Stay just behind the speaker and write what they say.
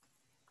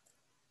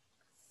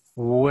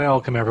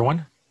Welcome,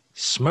 everyone.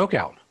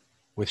 Smokeout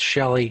with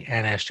Shelly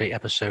and SJ,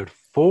 episode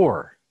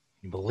 4.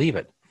 Can you believe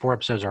it? 4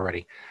 episodes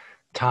already.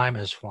 Time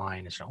is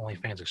flying. It's an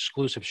OnlyFans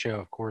exclusive show,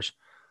 of course.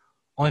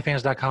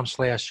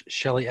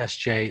 OnlyFans.com/Shelly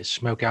SJ.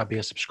 Smokeout. Be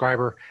a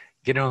subscriber.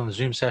 Get in on the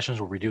Zoom sessions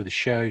where we do the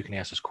show. You can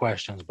ask us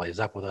questions, blaze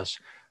up with us,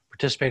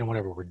 participate in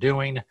whatever we're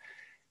doing.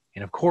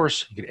 And, of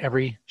course, you get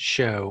every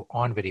show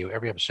on video,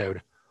 every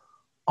episode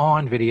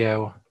on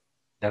video.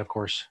 That, of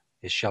course,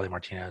 is Shelly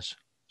Martinez.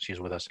 She's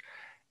with us.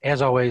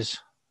 As always,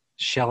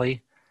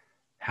 Shelly,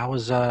 how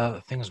is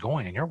things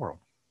going in your world?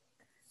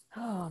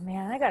 Oh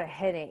man, I got a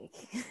headache.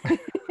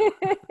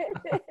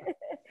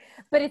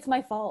 But it's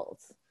my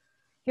fault.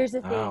 Here's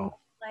the thing, Oh.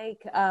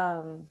 like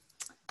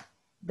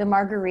the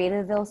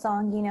Margaritaville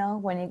song,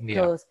 when it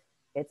goes,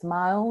 "It's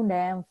my own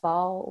damn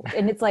fault."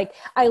 And it's like,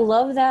 I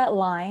love that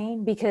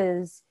line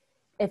because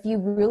if you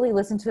really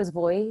listen to his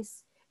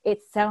voice,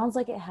 it sounds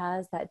like it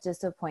has that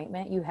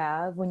disappointment you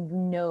have when you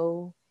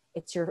know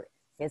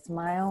it's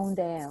my own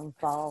damn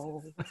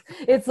fault.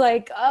 It's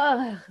like,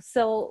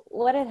 so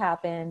what had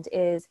happened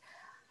is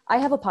I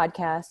have a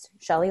podcast,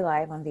 Shelly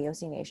Live on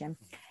VOC Nation.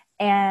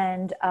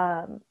 And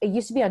it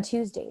used to be on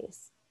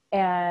Tuesdays.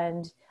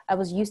 And I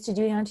was used to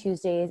doing it on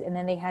Tuesdays. And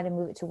then they had to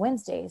move it to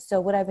Wednesdays.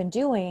 So what I've been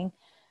doing,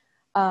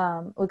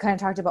 we kind of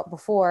talked about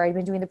before, I've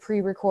been doing the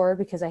pre-record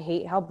because I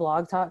hate how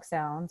blog talk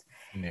sounds.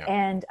 Yeah.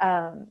 And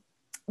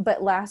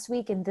but last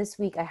week and this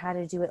week I had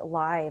to do it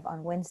live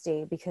on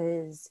Wednesday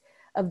because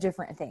of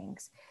different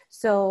things.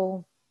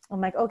 So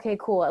I'm like, okay,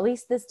 cool. At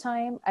least this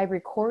time I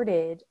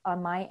recorded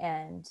on my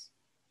end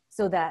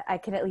so that I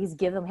can at least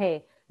give them,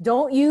 hey,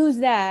 don't use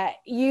that.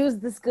 Use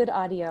this good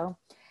audio.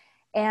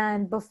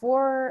 And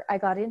before I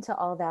got into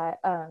all that,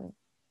 I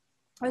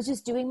was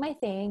just doing my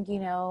thing,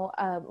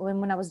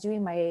 when I was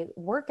doing my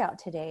workout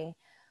today,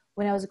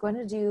 when I was going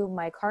to do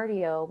my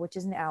cardio, which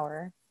is an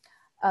hour,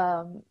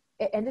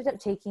 it ended up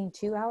taking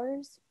 2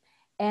 hours.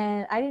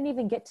 And I didn't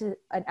even get to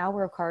an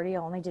hour of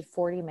cardio. I only did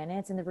 40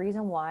 minutes. And the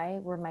reason why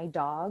were my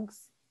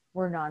dogs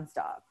were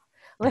nonstop.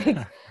 Like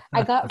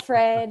I got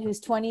Fred, who's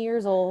 20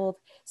 years old.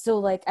 So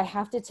like I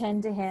have to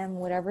tend to him,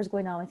 whatever's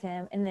going on with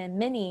him. And then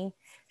Minnie,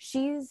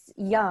 she's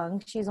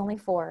young. She's only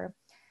 4.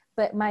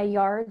 But my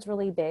yard's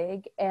really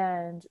big.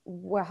 And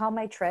how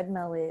my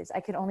treadmill is, I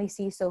can only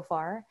see so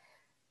far.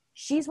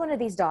 She's one of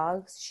these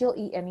dogs. She'll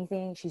eat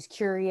anything. She's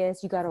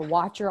curious. You got to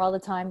watch her all the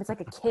time. It's like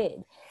a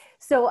kid.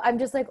 So I'm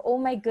just like, oh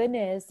my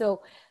goodness.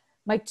 So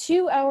my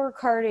 2-hour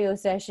cardio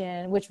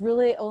session, which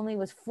really only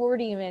was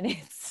 40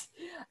 minutes,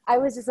 I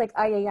was just like,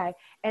 ay.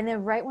 And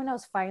then right when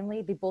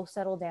they both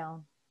settled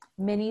down.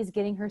 Minnie's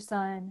getting her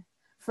son.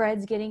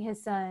 Fred's getting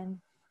his son.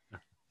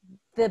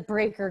 The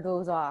breaker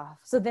goes off.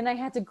 So then I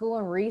had to go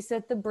and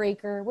reset the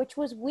breaker, which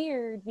was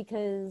weird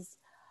because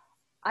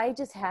I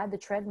just had the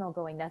treadmill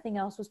going. Nothing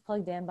else was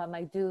plugged in, but I'm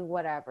like, dude,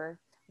 whatever.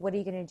 What are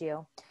you going to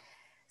do?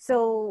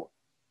 So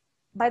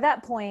by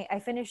that point, I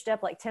finished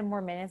up like 10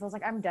 more minutes. I was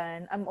like, I'm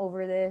done. I'm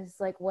over this.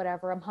 Like,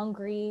 whatever. I'm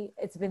hungry.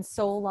 It's been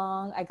so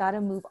long. I got to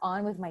move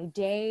on with my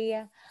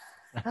day.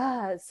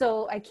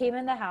 So I came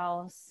in the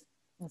house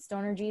and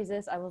Stoner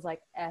Jesus, I was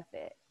like, F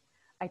it.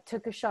 I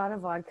took a shot of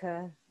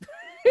vodka.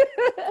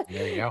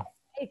 There you go.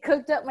 I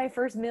cooked up my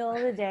first meal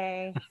of the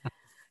day.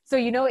 So,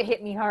 it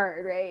hit me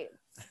hard, right?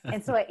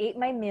 And so I ate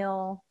my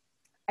meal.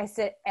 I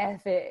said,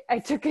 F it. I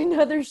took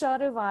another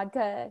shot of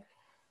vodka.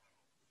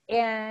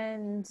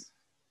 And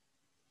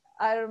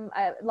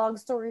long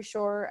story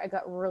short, I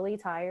got really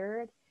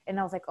tired. And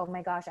I was like, oh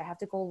my gosh, I have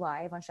to go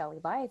live on Shelly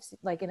Live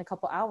like in a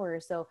couple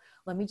hours. So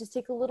let me just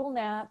take a little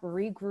nap,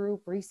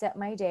 regroup, reset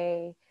my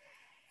day.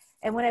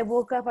 And when I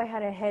woke up, I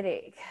had a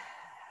headache.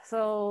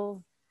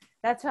 So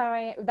that's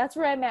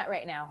where I'm at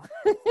right now.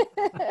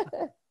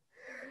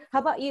 How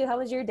about you? How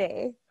was your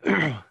day?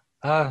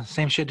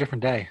 Same shit,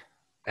 different day,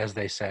 as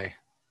they say.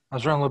 I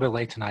was running a little bit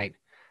late tonight.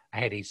 I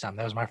had to eat something.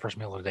 That was my first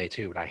meal of the day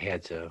too, but I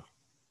had to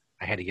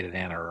get it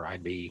in or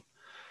I'd be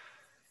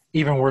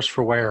even worse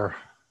for wear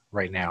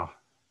right now.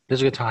 This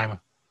is a good time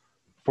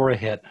for a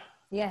hit.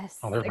 Yes,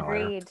 oh, there's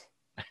agreed.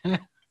 Then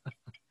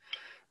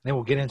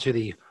we'll get into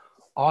the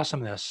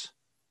awesomeness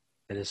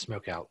that is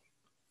Smokeout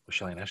with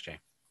Shelly and SJ.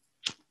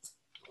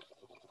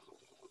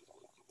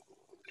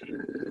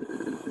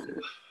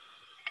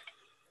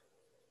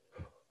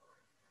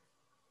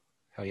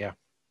 Hell yeah.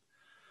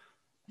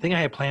 The thing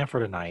I had planned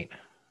for tonight,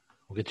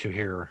 we'll get to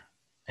here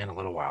in a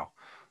little while.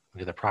 We'll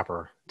get the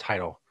proper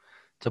title.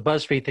 It's a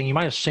BuzzFeed thing. You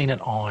might have seen it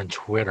on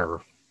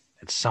Twitter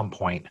at some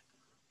point.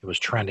 It was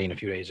trending a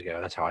few days ago.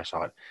 That's how I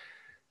saw it.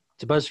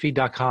 It's a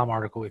BuzzFeed.com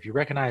article. If you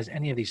recognize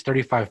any of these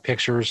 35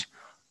 pictures,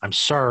 I'm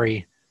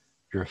sorry,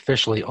 you're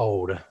officially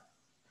old.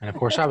 And, of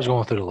course, I was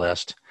going through the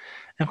list.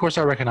 And, of course,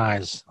 I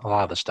recognize a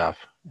lot of the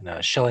stuff.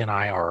 And Shelly and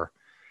I are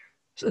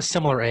a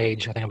similar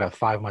age. I think about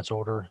 5 months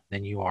older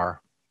than you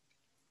are.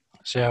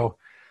 So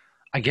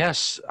I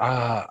guess,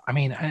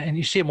 and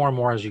you see it more and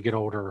more as you get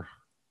older,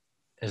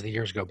 as the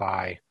years go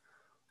by,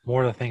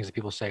 more of the things that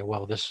people say,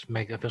 well, this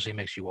officially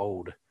makes you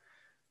old.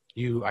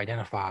 You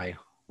identify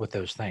with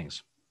those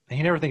things. And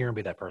you never think you're going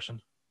to be that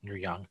person when you're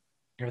young.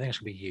 You never think it's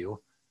going to be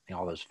you. you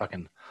know, all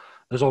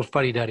those old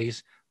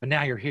fuddy-duddies. But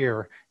now you're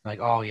here, you're like,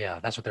 oh yeah,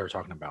 that's what they were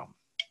talking about.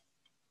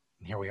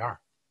 And here we are.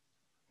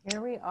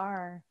 Here we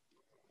are.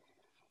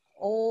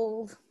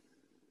 Old.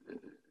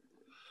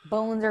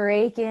 Bones are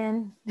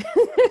aching.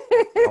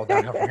 All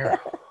downhill from here.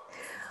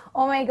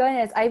 Oh my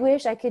goodness. I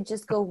wish I could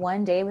just go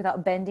one day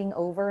without bending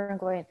over and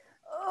going,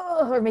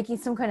 oh, or making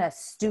some kind of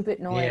stupid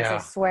noise. Yeah. I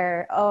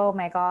swear. Oh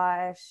my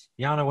gosh.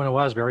 Yeah, I don't know when it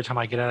was, but every time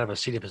I get out of a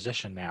seated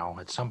position now,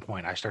 at some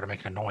point I started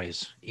making a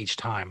noise each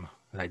time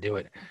that I do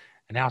it.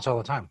 And now it's all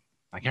the time.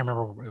 I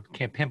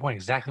can't pinpoint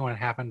exactly when it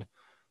happened,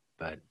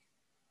 but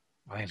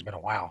I think it's been a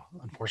while,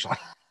 unfortunately.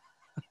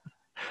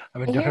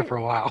 I've been doing it for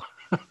a while.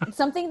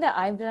 Something that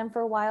I've done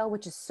for a while,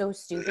 which is so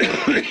stupid,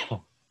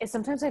 is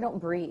sometimes I don't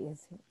breathe.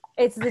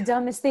 It's the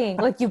dumbest thing.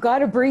 Like, you got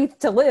to breathe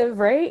to live,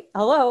 right?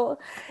 Hello.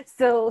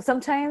 So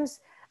sometimes,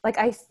 like,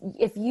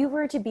 if you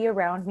were to be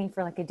around me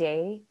for like a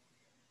day,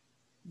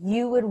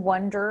 you would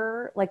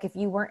wonder, like, if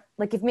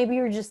maybe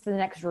you were just in the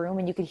next room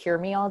and you could hear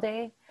me all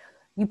day,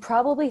 you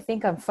probably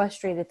think I'm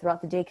frustrated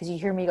throughout the day because you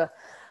hear me go,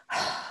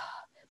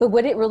 but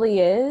what it really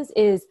is,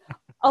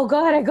 oh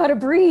God, I got to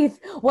breathe.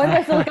 Why do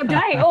I feel like I'm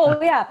dying?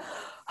 Oh yeah.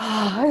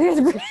 I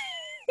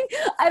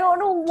don't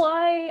know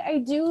why I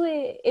do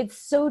it. It's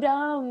so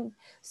dumb.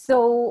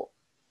 So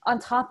on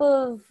top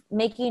of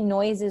making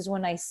noises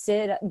when I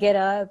get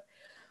up,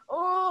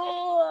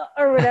 or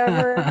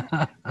whatever,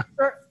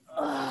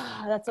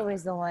 that's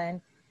always the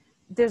one.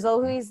 There's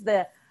always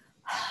the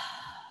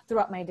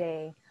throughout my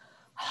day.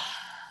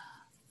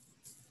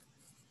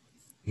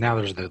 Now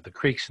there's the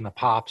creaks and the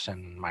pops,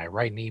 and my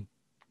right knee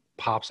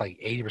pops like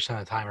 80% of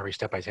the time every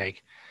step I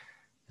take.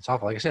 It's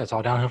awful. Like I said, it's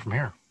all downhill from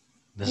here.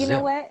 You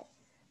know what?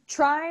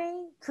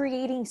 Try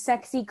creating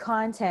sexy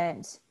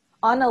content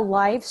on a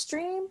live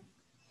stream,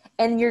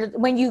 and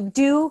when you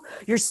do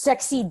your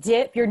sexy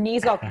dip, your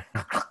knees go.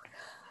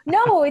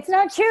 No, it's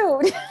not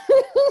cute.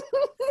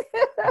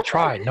 I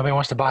tried. Nobody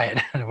wants to buy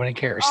it. Nobody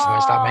cares. So I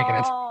stopped making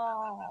it.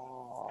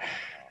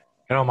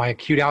 You know, my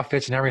cute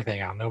outfits and everything.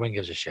 Nobody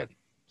gives a shit.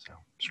 So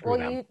screw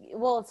them.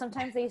 Well,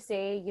 sometimes they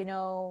say, you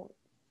know,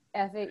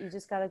 F it, you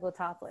just got to go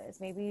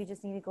topless. Maybe you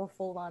just need to go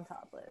full on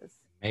topless.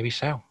 Maybe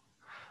so.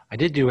 I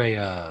did do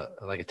a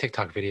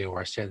TikTok video where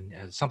I said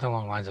something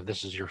along the lines of,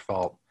 "This is your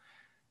fault.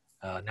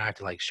 Now I have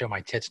to like show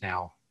my tits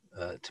now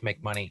to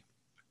make money."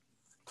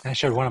 And I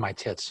showed one of my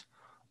tits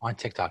on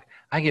TikTok.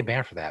 I get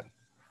banned for that.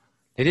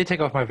 They did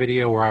take off my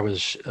video where I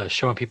was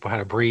showing people how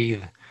to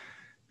breathe.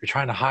 If you're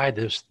trying to hide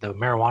the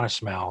marijuana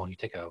smell, you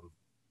take a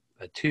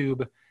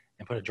tube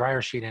and put a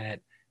dryer sheet in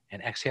it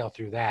and exhale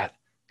through that.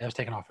 That was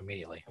taken off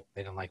immediately.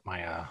 They didn't like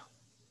my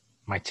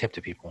tip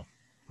to people,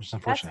 which is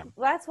unfortunate.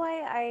 That's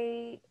why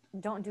I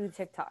don't do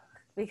TikTok,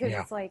 because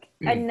it's like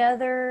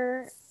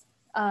another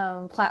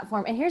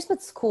platform. And here's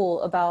what's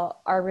cool about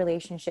our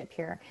relationship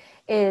here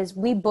is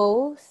we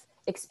both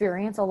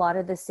experience a lot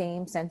of the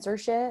same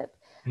censorship,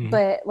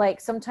 but like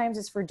sometimes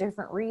it's for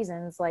different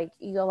reasons. Like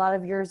a lot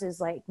of yours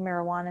is like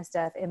marijuana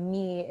stuff, and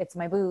me, it's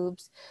my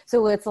boobs.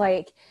 So it's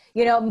like,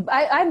 you know,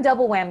 I'm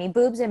double whammy,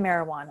 boobs and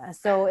marijuana.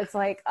 So it's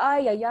like,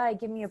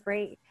 give me a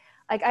break.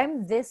 Like,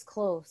 I'm this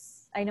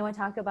close. I know I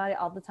talk about it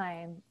all the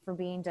time for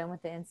being done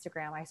with the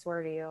Instagram. I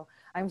swear to you,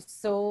 I'm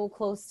so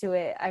close to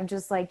it. I'm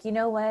just like, you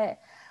know what?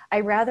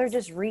 I'd rather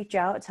just reach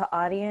out to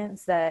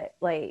audience that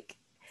like,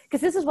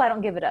 because this is why I don't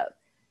give it up.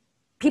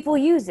 People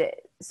use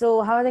it.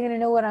 So how are they going to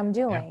know what I'm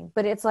doing? Yeah.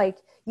 But it's like,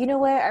 you know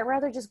what? I'd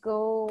rather just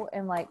go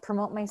and like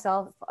promote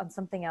myself on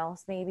something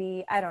else.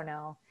 Maybe, I don't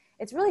know.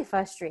 It's really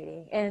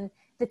frustrating. And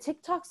the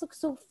TikToks look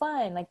so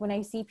fun. Like when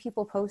I see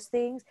people post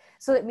things,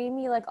 so it made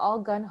me like all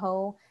gun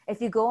ho.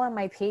 If you go on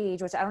my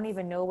page, which I don't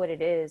even know what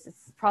it is,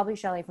 it's probably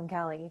Shelly from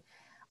Cali.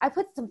 I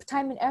put some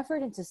time and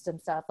effort into some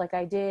stuff. Like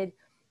I did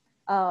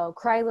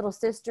Cry Little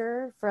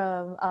Sister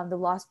from the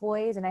Lost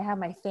Boys, and I had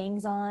my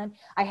fangs on.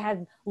 I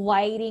had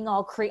lighting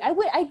all crazy.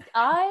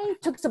 I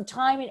took some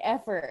time and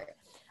effort.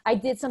 I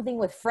did something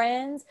with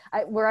Friends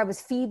where I was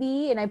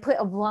Phoebe and I put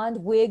a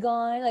blonde wig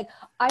on. Like,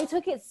 I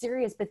took it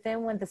serious, but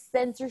then when the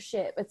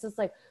censorship, it's just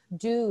like,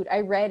 dude,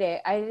 I read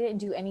it. I didn't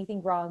do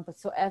anything wrong, but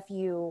so F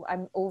you,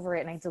 I'm over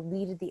it. And I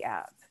deleted the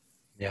app.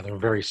 Yeah, they're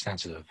very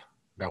sensitive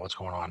about what's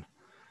going on.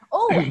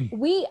 Oh,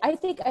 I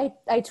think I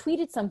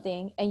tweeted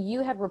something and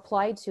you had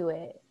replied to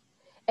it.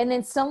 And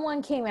then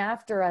someone came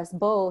after us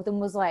both and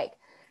was like,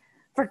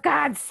 for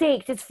God's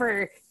sakes, it's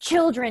for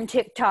children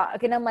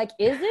TikTok. And I'm like,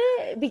 is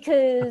it?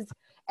 Because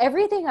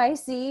everything I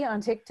see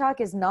on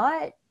TikTok is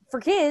not for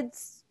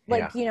kids.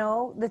 Like, you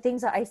know, the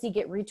things that I see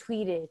get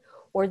retweeted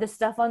or the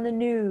stuff on the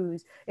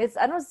news.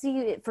 I don't see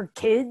it for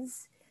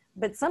kids,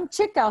 but some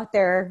chick out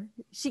there,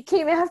 she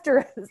came after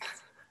us.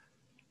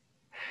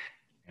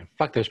 And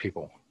fuck those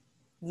people.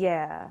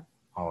 Yeah.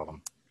 All of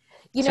them.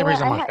 You Same know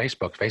reason I'm on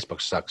Facebook. Facebook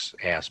sucks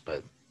ass,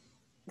 but.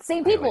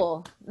 Same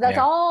people. That's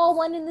all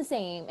one and the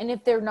same. And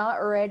if they're not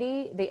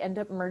already, they end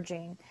up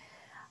merging.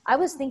 I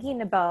was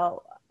thinking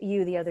about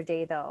you the other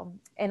day though.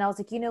 And I was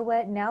like, you know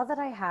what? Now that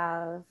I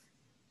have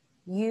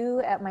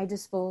you at my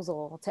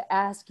disposal to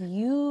ask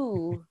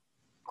you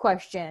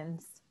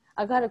questions,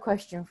 I got a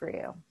question for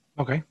you.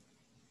 Okay.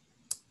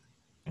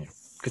 Yeah.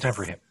 Good time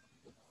for him.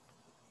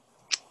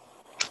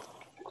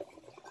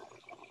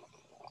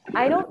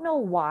 I don't know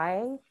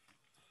why.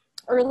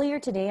 Earlier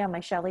today on my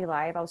Shelly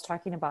Live, I was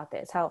talking about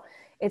this, how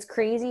it's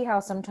crazy how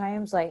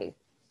sometimes like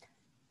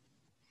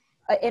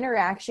an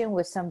interaction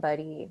with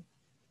somebody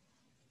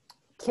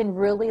can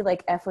really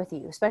like F with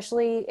you,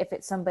 especially if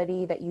it's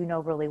somebody that you know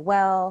really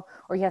well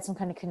or you have some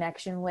kind of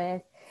connection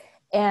with,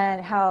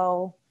 and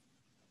how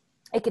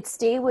it could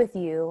stay with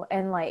you.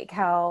 And like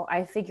how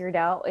I figured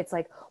out, it's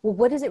like, well,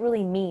 what does it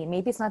really mean?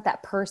 Maybe it's not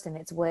that person,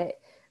 it's what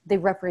they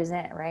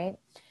represent, right?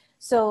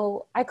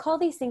 So I call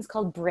these things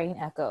called brain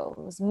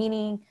echoes,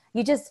 meaning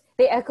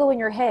they echo in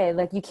your head.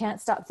 Like you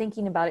can't stop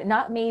thinking about it.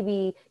 Not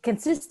maybe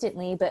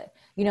consistently, but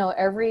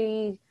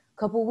every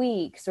couple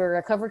weeks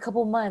or every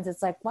couple months,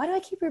 it's like, why do I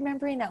keep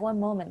remembering that one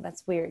moment?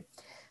 That's weird.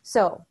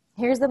 So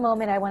here's the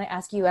moment I want to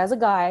ask you as a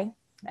guy.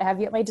 I have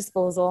you at my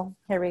disposal.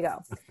 Here we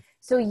go.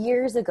 So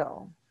years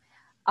ago,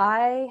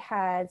 I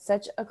had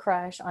such a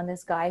crush on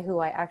this guy who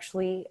I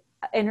actually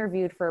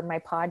interviewed for my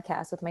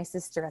podcast with my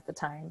sister at the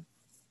time.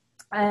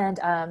 And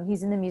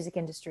he's in the music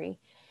industry.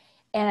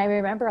 And I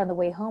remember on the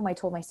way home, I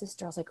told my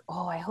sister, I was like,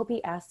 oh, I hope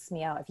he asks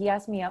me out. If he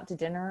asks me out to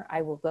dinner,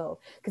 I will go.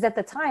 Because at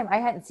the time, I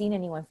hadn't seen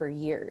anyone for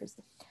years.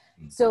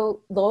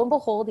 So lo and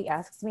behold, he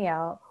asks me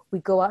out.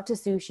 We go out to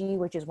sushi,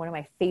 which is one of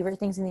my favorite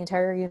things in the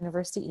entire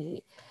universe to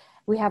eat.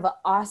 We have an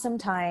awesome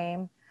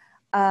time.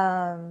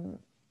 It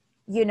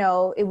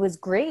was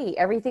great.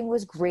 Everything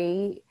was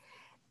great.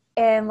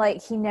 And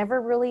like, he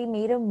never really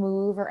made a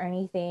move or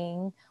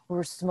anything. We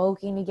were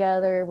smoking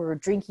together. We were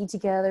drinking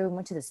together. We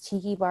went to this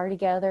tiki bar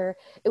together.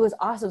 It was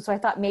awesome. So I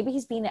thought maybe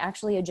he's being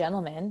actually a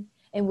gentleman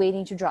and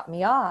waiting to drop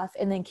me off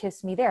and then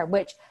kiss me there,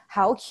 which,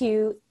 how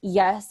cute.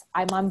 Yes,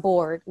 I'm on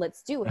board.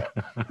 Let's do it.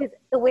 Because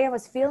the way I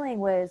was feeling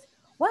was,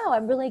 wow,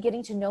 I'm really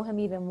getting to know him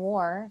even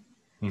more.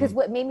 Because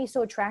what made me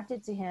so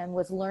attracted to him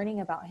was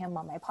learning about him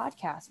on my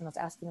podcast when I was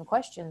asking him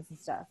questions and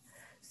stuff.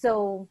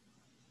 So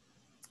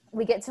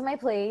we get to my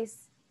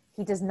place.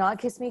 He does not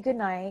kiss me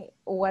goodnight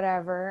or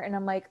whatever. And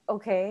I'm like,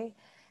 okay.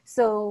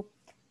 So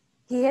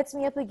he hits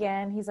me up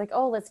again. He's like,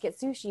 oh, let's get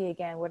sushi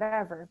again,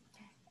 whatever.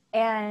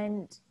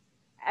 And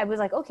I was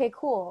like, okay,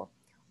 cool.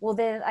 Well,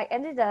 then I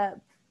ended up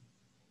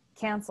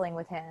canceling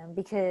with him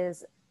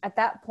because at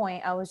that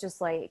point I was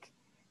just like,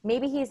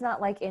 maybe he's not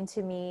like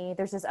into me.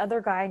 There's this other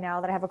guy now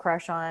that I have a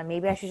crush on.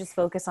 Maybe I should just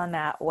focus on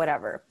that,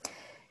 whatever.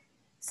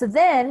 So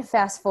then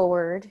fast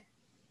forward,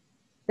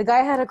 the guy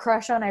I had a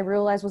crush on, I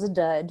realized was a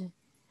dud.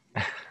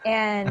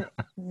 And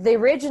the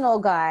original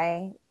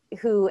guy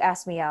who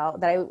asked me out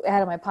that I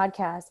had on my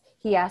podcast,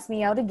 he asked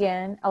me out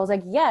again. I was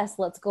like, yes,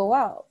 let's go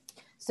out.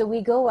 So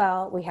we go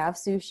out, we have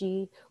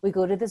sushi, we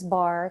go to this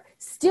bar,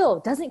 still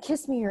doesn't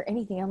kiss me or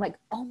anything. I'm like,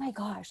 oh my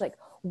gosh, like,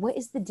 what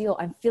is the deal?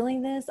 I'm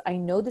feeling this. I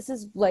know this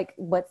is like,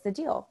 what's the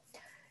deal?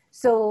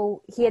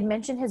 So he had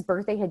mentioned his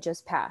birthday had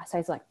just passed. I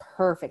was like,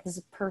 perfect. This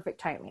is perfect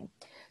timing.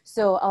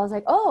 So I was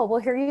like, oh,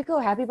 well, here you go.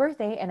 Happy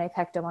birthday. And I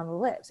pecked him on the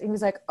lips. And he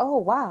was like, oh,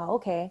 wow.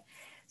 Okay.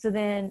 So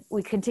then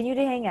we continue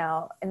to hang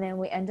out, and then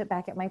we end up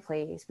back at my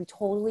place. We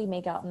totally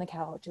make out on the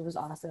couch. It was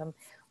awesome.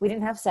 We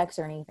didn't have sex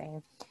or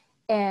anything.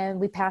 And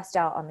we passed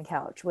out on the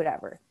couch,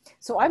 whatever.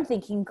 So I'm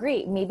thinking,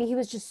 great, maybe he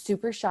was just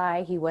super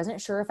shy. He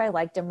wasn't sure if I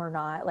liked him or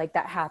not. Like,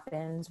 that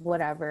happens,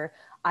 whatever.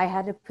 I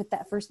had to put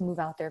that first move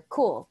out there.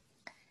 Cool.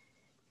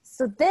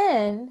 So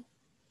then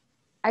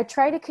I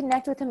try to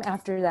connect with him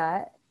after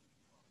that,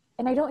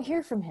 and I don't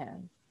hear from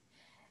him.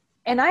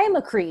 And I am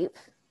a creep.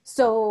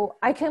 So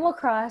I came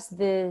across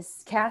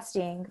this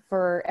casting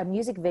for a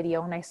music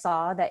video, and I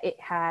saw that it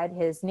had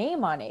his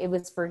name on it. It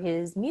was for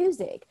his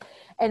music.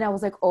 And I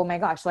was like, oh my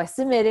gosh. So I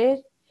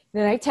submitted.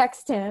 Then I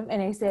texted him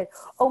and I said,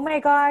 oh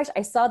my gosh,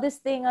 I saw this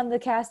thing on the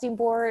casting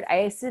board.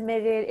 I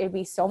submitted. It'd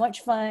be so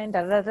much fun.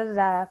 Da, da, da, da,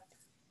 da.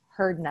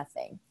 Heard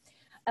nothing.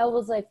 I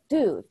was like,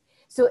 dude.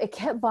 So it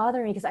kept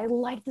bothering me because I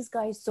liked this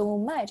guy so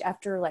much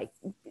after like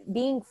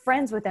being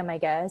friends with him, I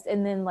guess.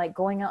 And then like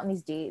going out on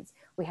these dates.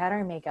 We had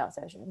our makeout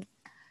session.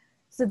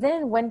 So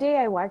then one day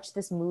I watched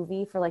this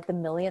movie for like the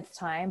millionth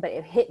time, but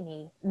it hit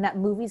me. And that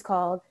movie's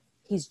called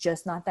He's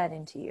Just Not That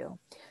Into You.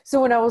 So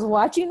when I was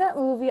watching that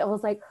movie, I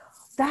was like,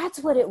 that's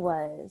what it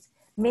was.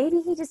 Maybe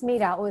he just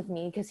made out with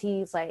me because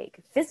he's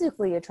like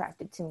physically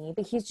attracted to me,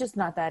 but he's just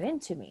not that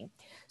into me.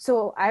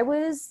 So I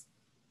was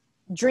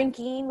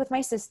drinking with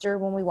my sister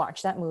when we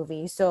watched that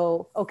movie.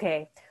 So,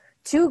 okay,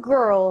 two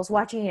girls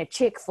watching a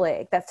chick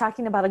flick that's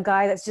talking about a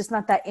guy that's just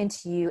not that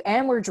into you,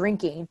 and we're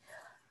drinking.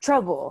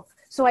 Trouble.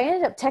 So I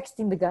ended up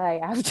texting the guy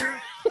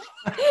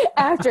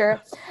after,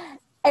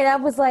 and I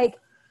was like,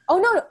 oh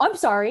no, I'm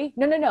sorry.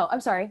 No, I'm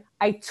sorry.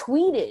 I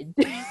tweeted.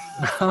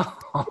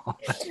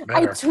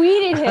 I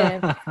tweeted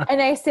him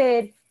and I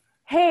said,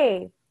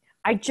 hey,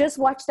 I just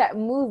watched that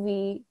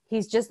movie.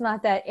 He's Just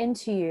Not That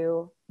Into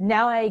You.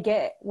 Now I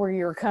get where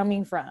you're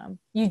coming from.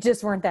 You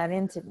just weren't that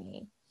into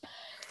me.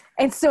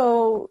 And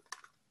so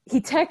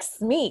he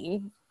texts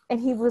me and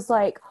he was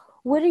like,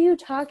 what are you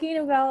talking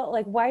about?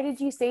 Like, why did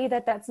you say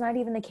that? That's not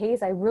even the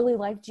case. I really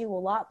liked you a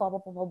lot, blah, blah,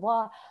 blah, blah,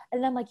 blah.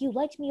 And I'm like, you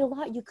liked me a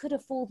lot. You could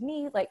have fooled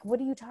me. Like, what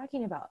are you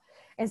talking about?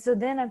 And so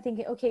then I'm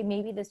thinking, okay,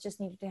 maybe this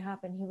just needed to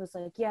happen. He was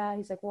like, yeah.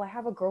 He's like, well, I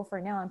have a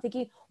girlfriend now. I'm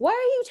thinking, why are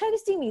you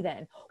texting me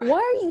then? Why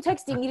are you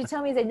texting me to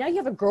tell me that now you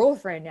have a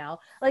girlfriend now?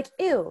 Like,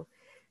 ew.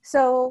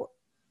 So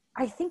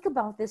I think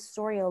about this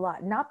story a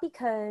lot, not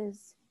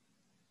because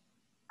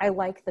I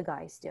like the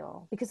guy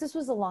still, because this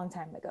was a long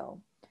time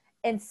ago.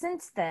 And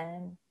since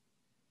then,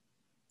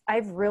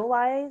 I've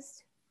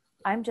realized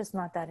I'm just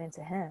not that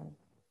into him.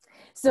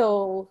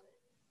 So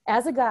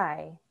as a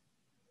guy,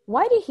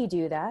 why did he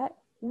do that?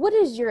 What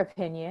is your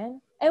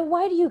opinion? And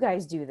why do you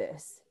guys do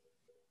this?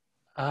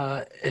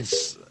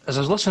 It's as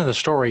I was listening to the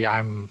story,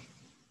 I'm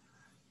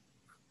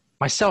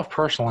myself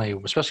personally,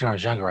 especially when I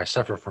was younger, I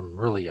suffered from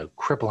really a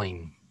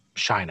crippling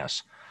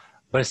shyness.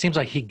 But it seems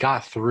like he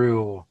got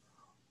through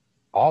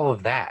all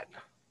of that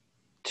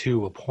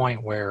to a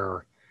point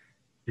where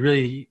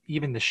really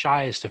even the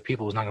shyest of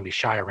people is not going to be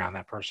shy around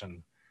that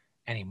person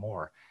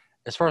anymore.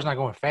 As far as not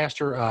going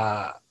faster,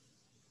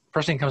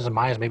 first thing that comes to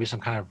mind is maybe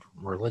some kind of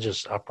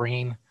religious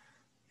upbringing.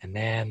 And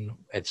then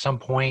at some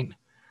point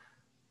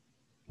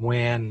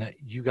when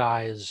you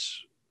guys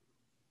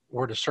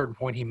were at a certain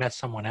point, he met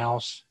someone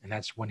else, and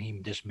that's when he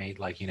just made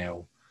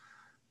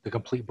the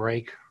complete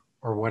break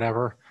or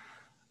whatever.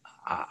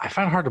 I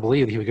find it hard to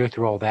believe that he would go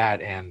through all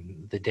that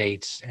and the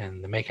dates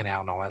and the making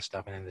out and all that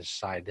stuff and then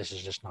decide this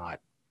is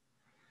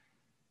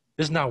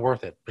not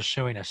worth it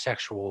pursuing a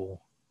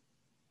sexual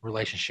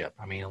relationship.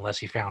 I mean, unless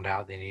he found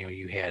out that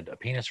you had a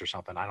penis or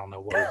something. I don't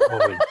know You're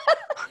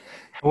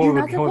not what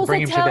would supposed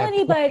bring to him to tell that point.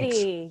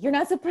 anybody. You're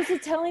not supposed to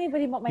tell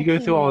anybody about my You go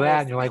through all that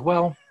penis. and you're like,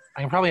 well,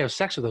 I can probably have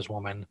sex with this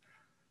woman.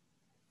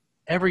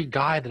 Every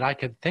guy that I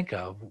could think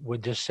of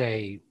would just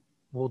say,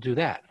 we'll do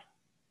that.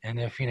 And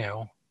if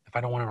I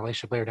don't want a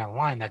relationship later down the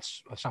line,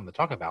 that's something to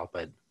talk about.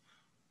 But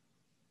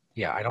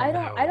yeah, I don't I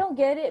know. don't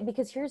get it,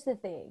 because here's the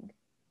thing.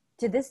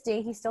 To this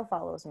day, he still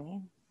follows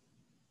me.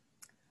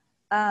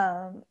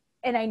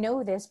 And I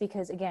know this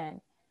because,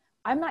 again,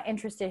 I'm not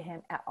interested in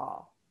him at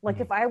all. Like,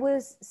 Mhm. if I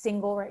was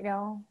single right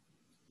now,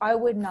 I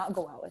would not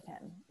go out with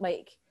him.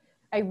 Like,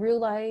 I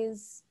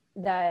realize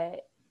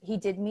that he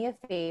did me a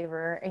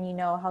favor, and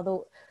how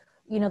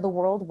the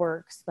world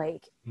works.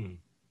 Like, Mhm.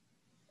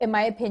 in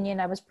my opinion,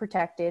 I was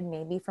protected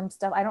maybe from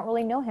stuff. I don't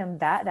really know him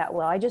that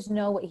well. I just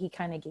know what he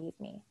kind of gave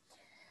me.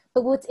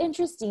 But what's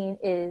interesting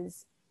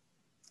is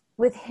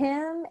with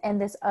him and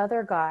this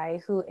other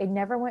guy who it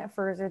never went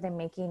further than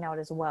making out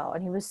as well.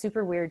 And he was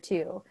super weird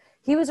too.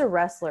 He was a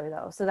wrestler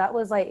though. So that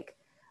was like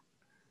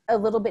a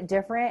little bit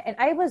different. And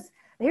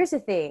here's the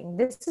thing.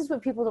 This is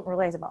what people don't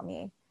realize about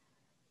me.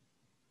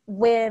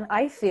 When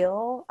I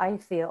feel.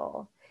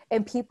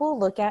 And people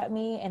look at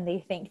me and they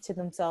think to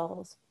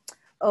themselves,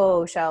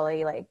 oh,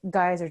 Shelly, like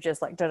guys are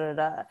just like da da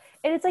da.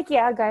 And it's like,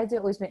 yeah, guys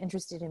have always been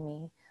interested in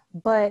me.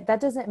 But that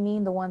doesn't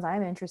mean the ones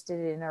I'm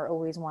interested in are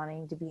always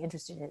wanting to be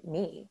interested in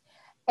me.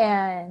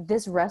 And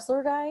this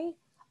wrestler guy,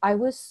 I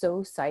was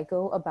so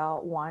psycho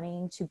about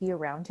wanting to be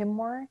around him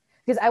more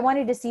because I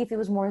wanted to see if it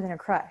was more than a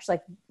crush.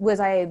 Like,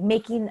 was I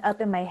making up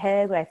in my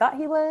head what I thought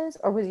he was,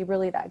 or was he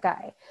really that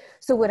guy?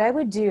 So what I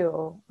would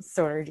do,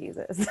 sort of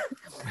Jesus,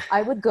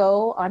 I would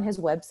go on his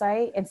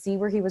website and see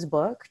where he was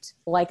booked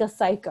like a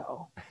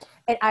psycho.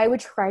 And I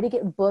would try to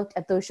get booked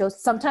at those shows.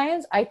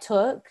 Sometimes I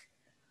took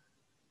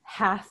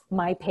half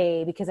my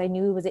pay because I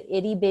knew it was an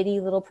itty bitty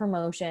little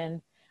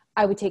promotion.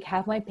 I would take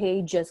half my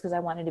pay just because I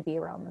wanted to be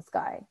around this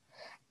guy.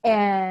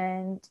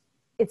 And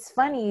it's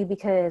funny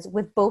because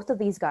with both of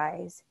these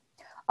guys,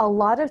 a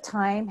lot of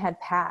time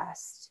had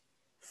passed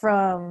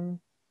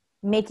from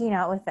making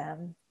out with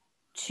them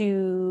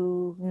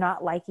to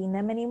not liking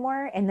them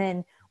anymore. And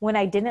then when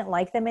I didn't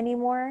like them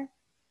anymore,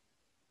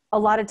 a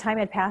lot of time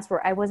had passed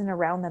where I wasn't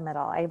around them at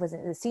all. I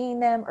wasn't seeing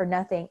them or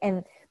nothing.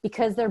 And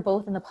because they're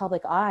both in the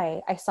public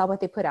eye, I saw what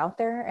they put out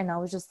there and I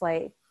was just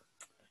like,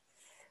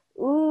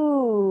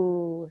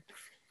 ooh,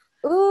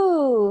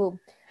 ooh.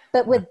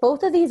 But with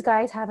both of these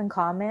guys have in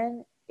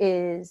common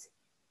is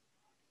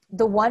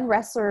the one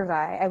wrestler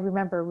guy, I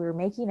remember we were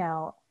making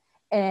out.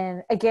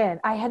 And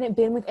again, I hadn't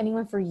been with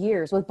anyone for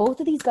years. With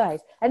both of these guys,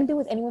 I hadn't been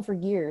with anyone for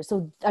years.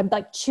 So I'm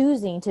like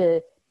choosing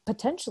to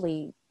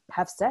potentially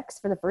have sex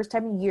for the first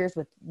time in years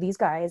with these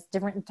guys,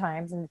 different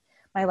times in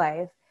my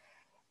life.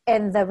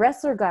 And the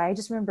wrestler guy, I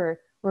just remember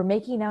we're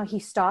making out. He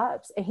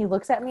stops and he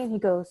looks at me and he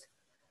goes,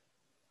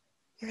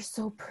 "You're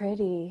so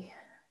pretty.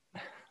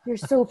 You're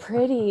so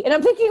pretty." And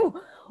I'm thinking,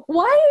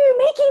 why are you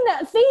making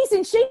that face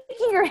and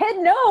shaking your head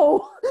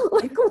no?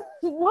 Like,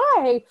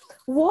 why?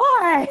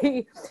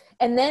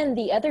 And then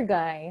the other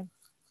guy,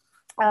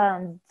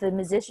 the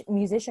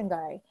musician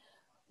guy,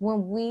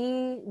 when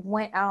we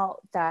went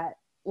out that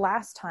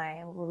last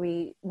time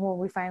when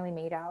we finally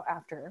made out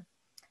after,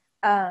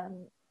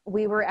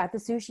 we were at the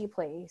sushi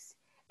place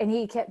and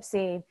he kept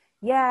saying,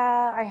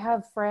 yeah, I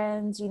have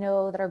friends,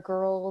 that are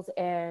girls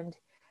and,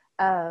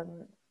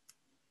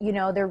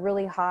 they're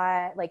really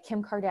hot, like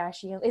Kim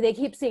Kardashian. They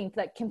keep saying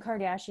like Kim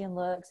Kardashian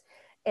looks.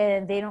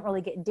 and they don't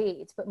really get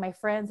dates. But my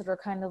friends that are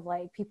kind of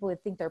like people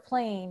would think they're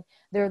playing,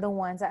 they're the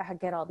ones that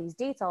get all these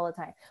dates all the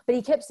time. But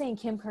he kept saying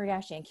Kim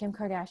Kardashian, Kim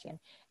Kardashian.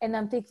 And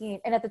I'm thinking,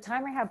 and at the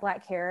time I had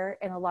black hair,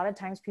 and a lot of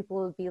times people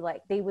would be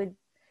like, they would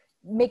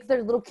make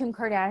their little Kim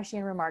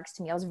Kardashian remarks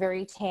to me. I was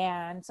very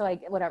tan, so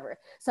whatever.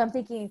 So I'm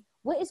thinking,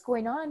 what is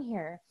going on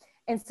here?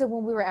 And so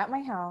when we were at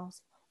my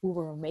house, we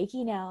were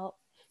making out.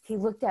 He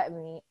looked at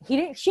me. He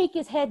didn't shake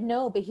his head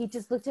no, but he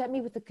just looked at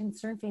me with a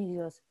concerned face. He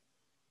goes,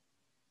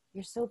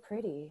 "You're so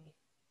pretty."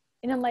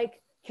 And I'm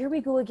like, here we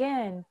go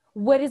again.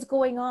 What is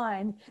going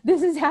on?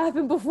 This has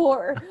happened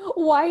before.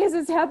 Why is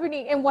this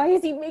happening? And why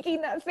is he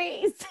making that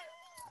face?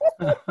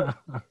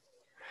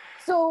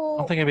 So I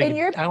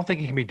don't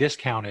think it can be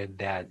discounted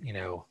that, you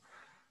know,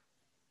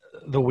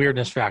 the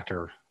weirdness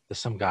factor that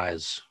some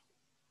guys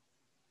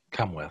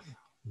come with,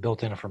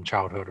 built in from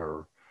childhood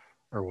or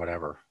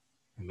whatever.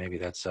 And maybe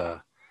that's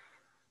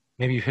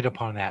maybe you've hit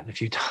upon that a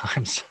few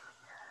times.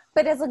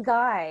 But as a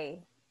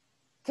guy,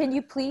 can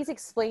you please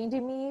explain to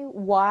me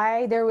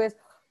why there was,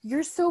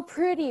 "You're so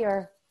pretty,"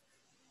 or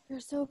 "You're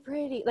so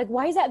pretty"? Like,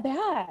 why is that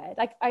bad?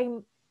 Like,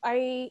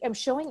 I am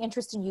showing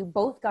interest in you.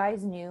 Both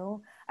guys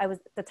knew I was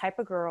the type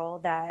of girl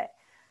that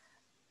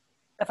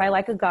if I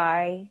like a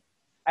guy,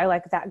 I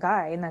like that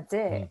guy, and that's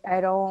it.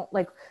 I don't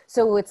like,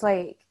 so it's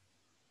like,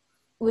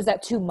 was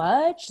that too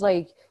much?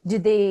 Like,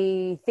 did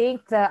they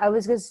think that I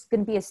was just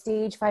going to be a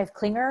stage 5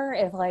 clinger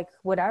if like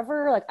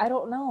whatever? Like, I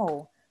don't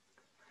know.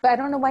 But I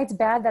don't know why it's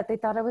bad that they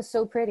thought I was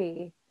so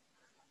pretty.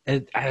 I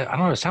don't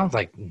know. It sounds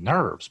like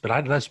nerves,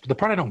 but that's the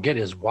part I don't get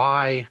is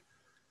why,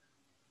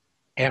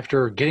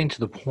 after getting to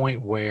the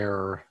point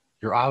where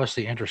you're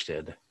obviously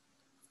interested,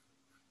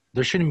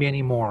 there shouldn't be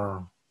any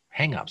more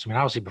hangups. I mean,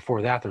 obviously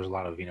before that, there's a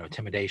lot of, you know,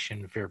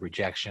 intimidation, fear of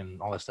rejection,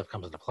 all that stuff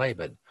comes into play.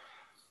 But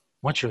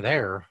once you're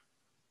there,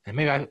 and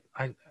maybe I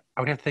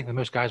would have to think that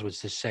most guys would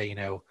just say, you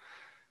know,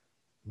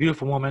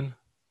 beautiful woman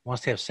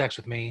wants to have sex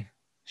with me.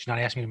 She's not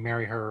asking me to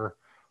marry her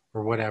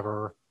or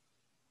whatever.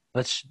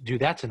 Let's do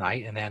that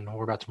tonight, and then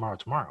we're about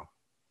tomorrow.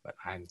 But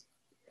I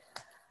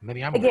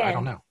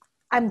don't know.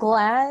 I'm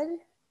glad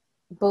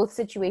both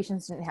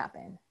situations didn't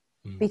happen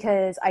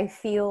because I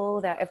feel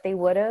that if they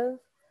would have,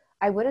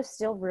 I would have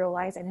still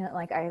realized I didn't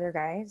like either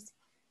guys,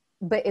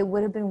 but it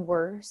would have been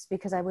worse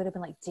because I would have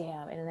been like,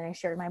 damn. And then I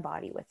shared my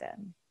body with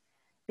them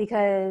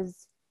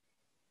because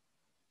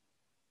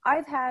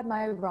I've had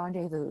my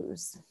rendezvous,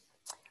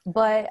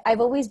 but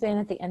I've always been,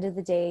 at the end of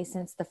the day,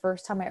 since the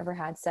first time I ever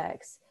had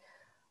sex,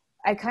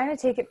 I kind of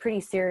take it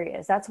pretty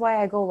serious. That's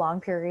why I go long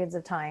periods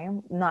of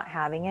time not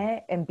having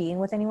it and being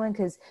with anyone,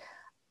 because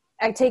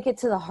I take it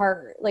to the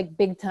heart, like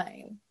big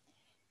time.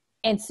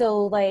 And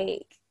so,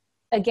 like,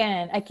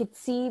 again, I could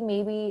see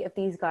maybe if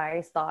these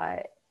guys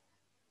thought,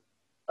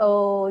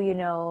 oh, you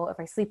know, if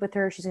I sleep with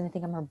her, she's going to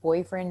think I'm her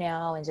boyfriend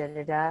now and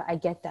da-da-da. I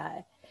get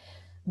that.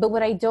 But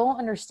what I don't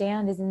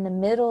understand is in the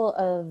middle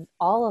of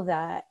all of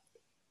that,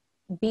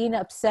 being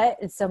upset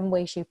in some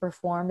way, shape, or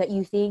form that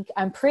you think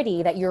I'm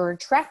pretty, that you're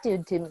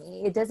attracted to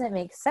me. It doesn't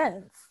make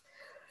sense.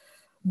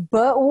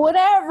 But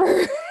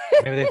whatever.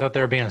 Maybe they thought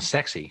they were being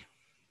sexy.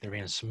 They're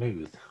being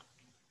smooth.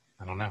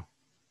 I don't know.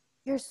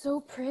 You're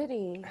so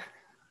pretty.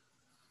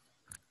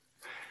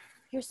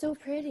 You're so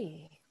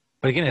pretty.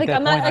 But again, at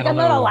that point, I'm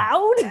not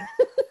allowed.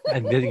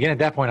 And again, at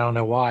that point, I don't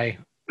know why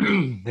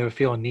they would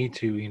feel a need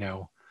to, you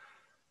know,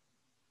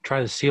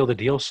 try to seal the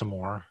deal some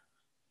more.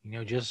 You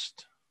know,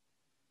 just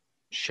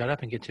shut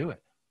up and get to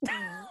it.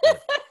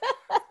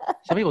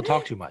 Some people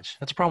talk too much.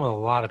 That's a problem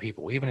with a lot of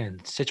people, even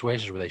in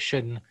situations where they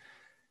shouldn't.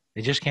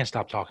 They just can't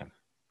stop talking.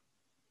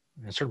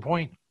 At a certain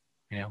point,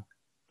 you know,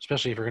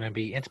 especially if you're going to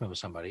be intimate with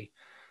somebody,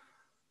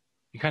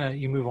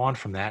 you move on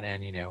from that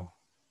and, you know,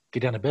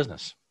 get down to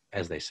business,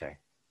 as they say.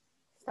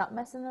 Stop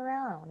messing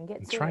around and get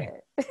That's to right.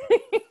 it.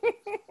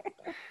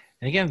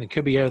 And again, it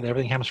could be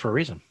everything happens for a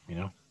reason, you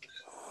know.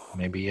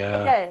 Maybe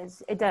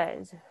it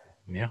does.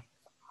 Yeah.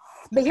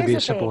 But it could be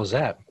as simple as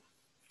that.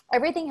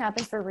 Everything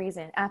happens for a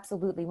reason.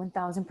 Absolutely.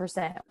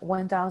 1000%.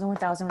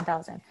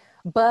 1000.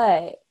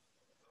 But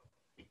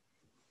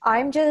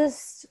I'm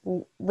just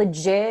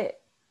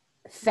legit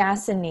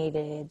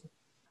fascinated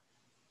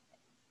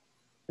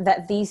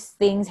that these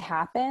things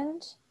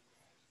happened.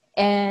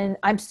 And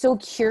I'm so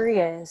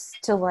curious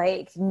to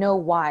like know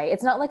why.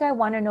 It's not like I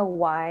want to know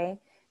why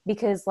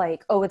because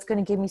like, oh, it's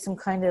going to give me some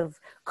kind of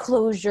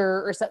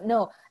closure or something.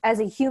 No, as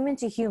a human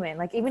to human,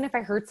 like even if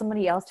I heard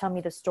somebody else tell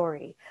me the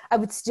story, I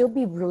would still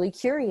be really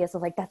curious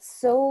of like, that's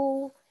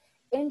so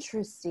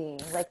interesting.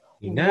 Like,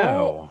 you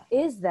know, what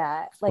is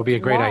that? Like, would be a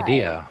great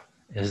idea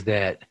is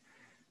that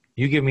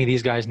you give me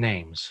these guys'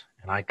 names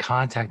and I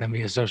contact them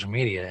via social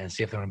media and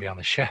see if they want to be on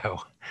the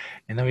show.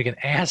 And then we can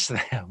ask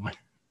them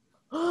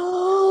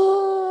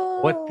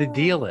what the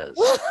deal is.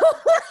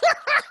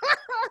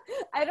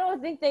 I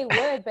don't think they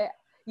would, but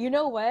you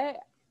know what?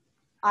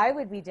 I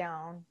would be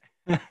down.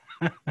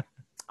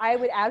 I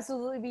would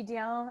absolutely be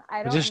down.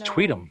 I don't just know.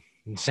 Tweet them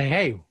and say,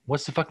 hey,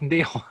 what's the fucking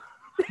deal?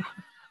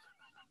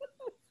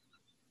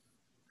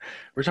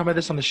 We're talking about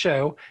this on the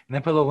show, and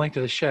then put a little link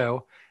to the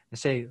show and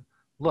say,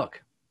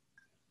 look,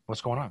 What's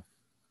going on?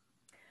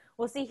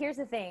 Well, see, here's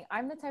the thing.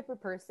 I'm the type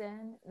of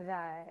person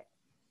that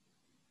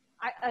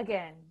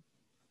again,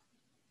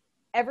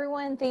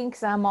 everyone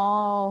thinks I'm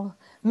all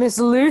Miss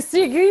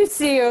Lucy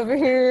Goosey over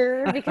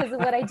here because of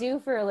what I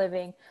do for a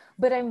living.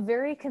 But I'm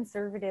very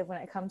conservative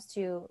when it comes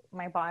to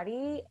my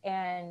body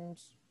and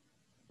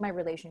my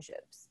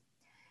relationships.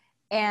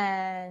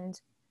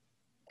 And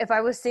if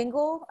I was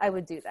single, I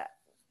would do that.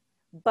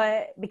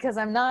 But because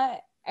I'm not,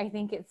 I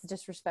think it's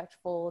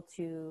disrespectful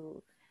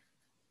to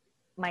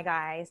my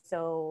guy.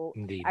 So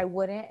Indeed. I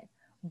wouldn't.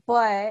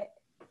 But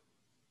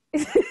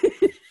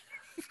it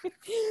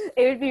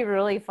would be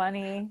really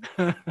funny.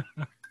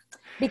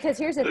 Because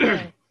here's the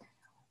thing.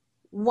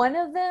 One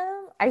of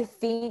them, I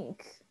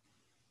think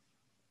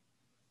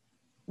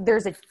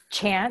there's a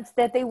chance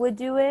that they would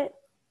do it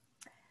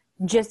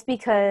just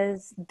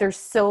because they're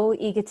so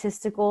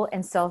egotistical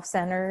and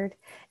self-centered,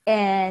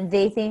 and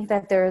they think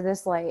that they're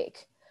this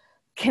like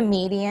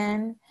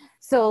comedian.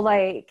 So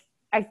like,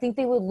 I think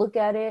they would look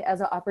at it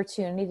as an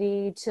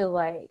opportunity to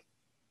like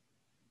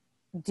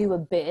do a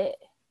bit.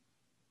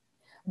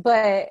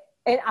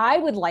 And I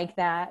would like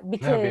that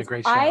because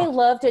I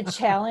love to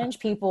challenge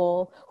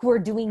people who are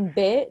doing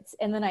bits,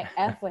 and then I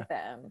F with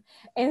them.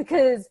 And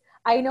because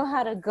I know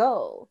how to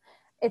go.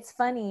 It's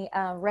funny,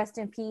 rest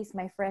in peace,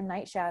 my friend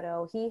Night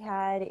Shadow. He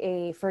had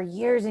for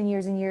years and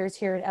years and years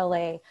here in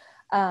LA,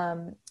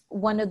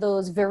 one of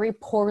those very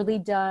poorly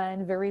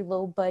done, very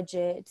low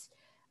budget,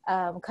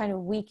 kind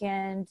of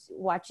weekend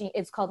watching.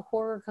 It's called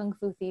Horror Kung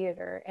Fu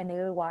Theater. And they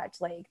would watch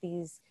like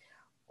these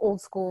old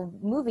school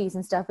movies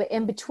and stuff. But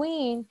in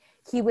between,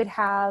 he would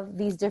have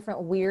these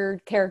different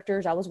weird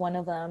characters. I was one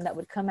of them that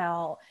would come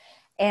out.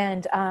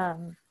 And,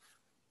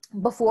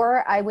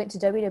 before I went to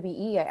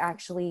WWE, I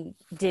actually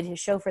did his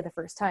show for the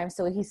first time.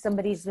 So he's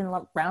somebody who's been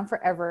around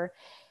forever.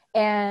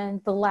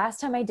 And the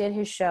last time I did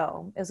his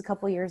show, it was a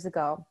couple years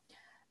ago.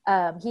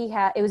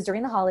 It was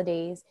during the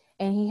holidays,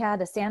 and he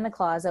had a Santa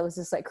Claus that was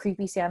this like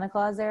creepy Santa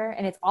Claus there.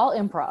 And it's all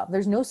improv.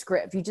 There's no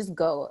script. You just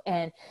go.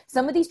 And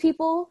some of these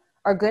people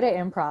are good at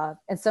improv,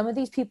 and some of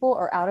these people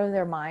are out of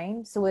their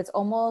mind. So it's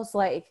almost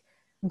like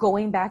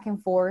going back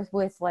and forth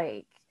with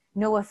like,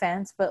 no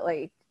offense, but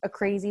like a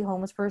crazy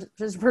homeless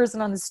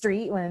person on the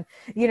street, when,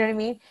 you know what I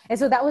mean? And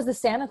so that was the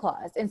Santa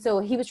Claus. And so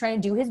he was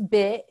trying to do his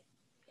bit.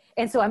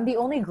 And so I'm the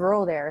only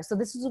girl there. So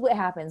this is what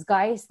happens.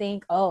 Guys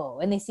think, oh,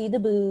 and they see the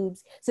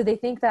boobs. So they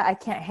think that I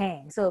can't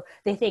hang. So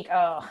they think,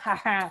 oh,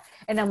 haha.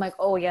 And I'm like,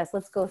 oh yes,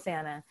 let's go,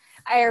 Santa.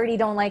 I already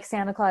don't like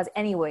Santa Claus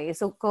anyway.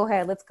 So go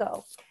ahead, let's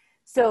go.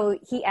 So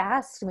he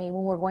asked me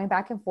when we're going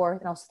back and forth,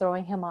 and I was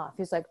throwing him off.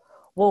 He was like,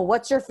 well,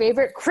 what's your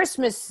favorite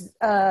Christmas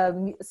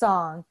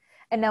song?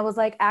 And I was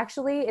like,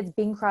 actually, it's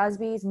Bing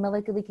Crosby's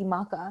Melikaliki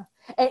Maka.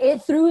 And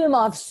it threw him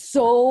off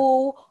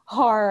so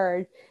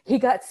hard. He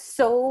got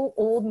so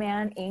old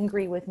man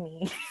angry with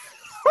me.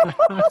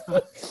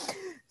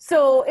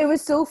 So it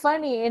was so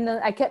funny. And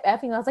I kept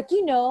effing. I was like,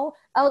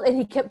 and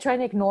he kept trying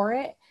to ignore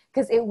it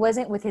because it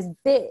wasn't with his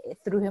bit. It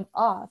threw him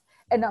off.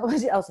 And I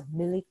was like,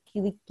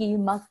 Melikaliki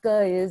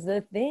Maka is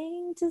the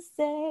thing to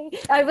say.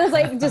 I was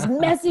like just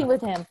messing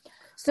with him.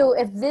 So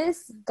if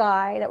this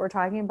guy that we're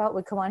talking about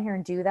would come on here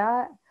and do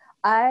that,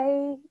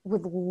 I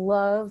would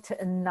love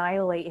to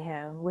annihilate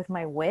him with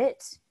my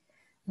wit,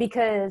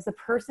 because the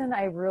person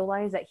I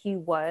realized that he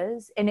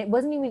was, and it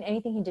wasn't even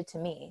anything he did to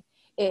me,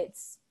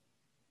 it's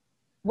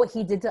what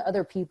he did to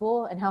other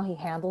people and how he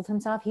handled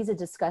himself. He's a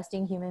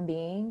disgusting human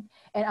being.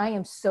 And I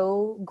am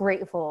so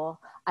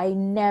grateful I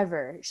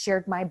never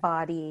shared my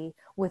body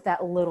with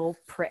that little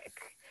prick.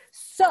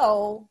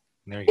 So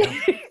there you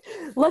go.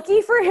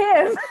 Lucky for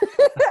him,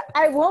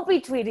 I won't be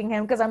tweeting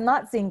him because I'm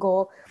not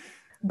single.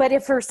 But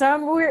if for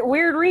some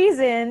weird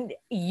reason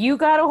you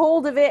got a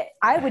hold of it,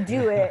 I would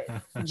do it.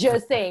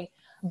 Just saying.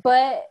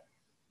 But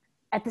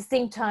at the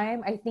same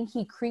time, I think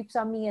he creeps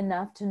on me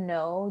enough to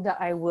know that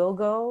I will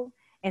go.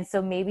 And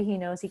so maybe he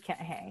knows he can't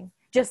hang.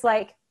 Just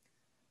like,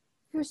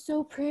 you're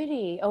so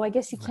pretty. Oh, I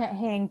guess you can't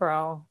hang,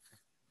 bro.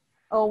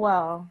 Oh,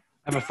 well.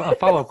 I have a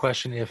follow-up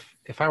question.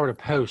 If I were to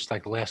post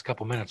like the last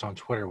couple minutes on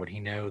Twitter, would he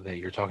know that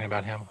you're talking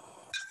about him?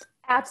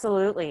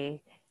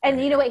 Absolutely.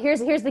 And you know what?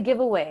 Here's the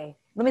giveaway.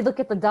 Let me look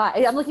at the dot.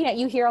 I'm looking at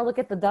you here. I'll look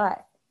at the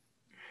dot.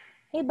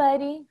 Hey,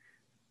 buddy.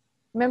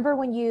 Remember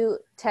when you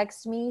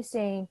text me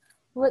saying,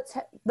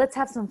 let's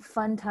have some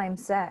fun time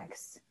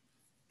sex?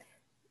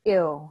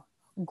 Ew.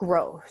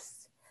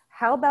 Gross.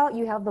 How about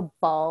you have the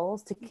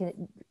balls to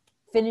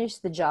finish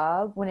the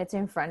job when it's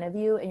in front of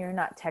you and you're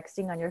not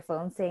texting on your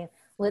phone saying,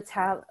 let's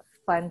have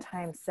fun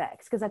time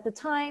sex? Because at the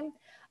time,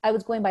 I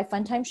was going by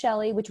Fun Time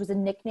Shelly, which was a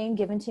nickname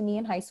given to me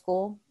in high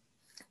school.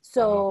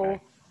 So...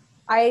 okay.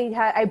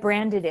 I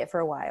branded it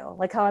for a while,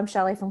 like how I'm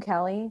Shelly from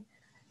Cali.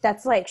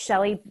 That's like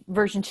Shelly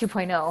version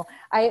 2.0.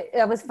 I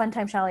was Fun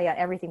Time Shelly on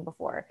everything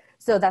before.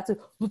 So that's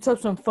let's have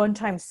some fun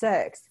time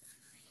sex.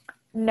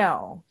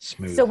 No.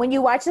 Smooth. So when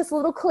you watch this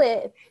little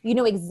clip, you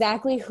know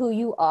exactly who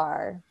you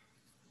are.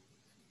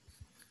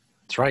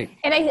 That's right.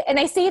 And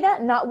I say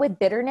that not with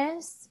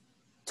bitterness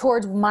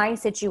towards my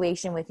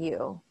situation with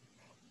you.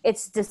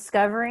 it's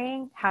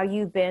discovering how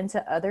you've been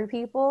to other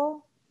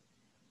people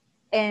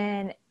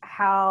and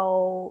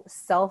how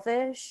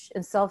selfish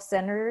and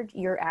self-centered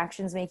your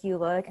actions make you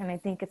look. And I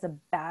think it's a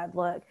bad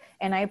look.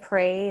 And I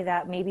pray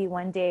that maybe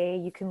one day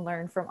you can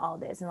learn from all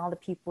this and all the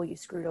people you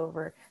screwed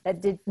over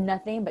that did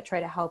nothing but try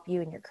to help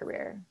you in your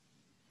career.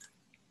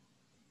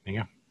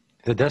 Yeah.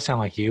 If it does sound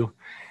like you,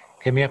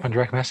 hit me up on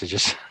direct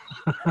messages.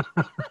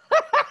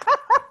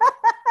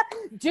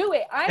 Do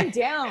it. I'm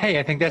down. Hey,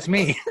 I think that's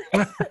me.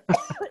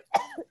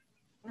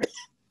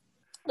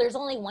 There's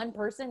only one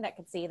person that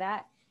could say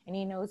that, and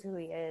he knows who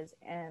he is.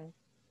 And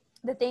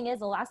the thing is,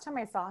 the last time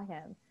I saw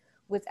him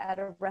was at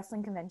a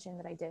wrestling convention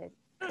that I did.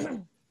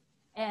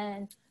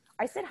 And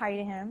I said hi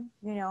to him,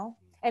 you know,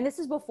 and this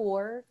is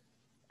before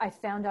I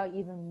found out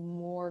even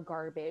more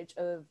garbage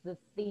of the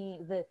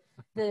thing,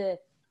 the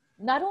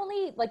not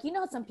only, like, you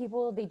know, some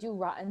people, they do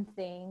rotten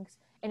things,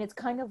 and it's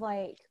kind of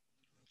like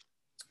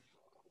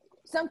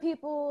some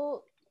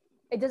people,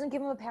 it doesn't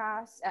give them a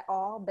pass at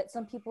all, but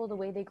some people, the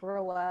way they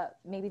grow up,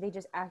 maybe they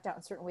just act out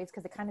in certain ways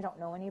because they kind of don't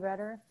know any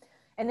better.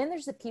 And then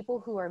there's the people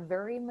who are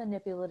very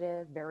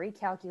manipulative, very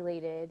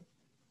calculated.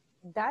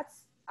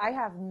 I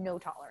have no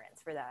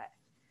tolerance for that.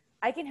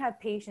 I can have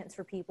patience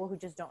for people who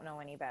just don't know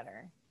any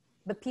better.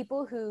 But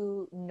people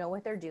who know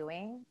what they're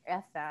doing,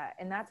 F that.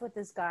 And that's what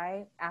this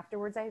guy,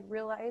 afterwards I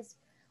realized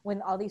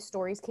when all these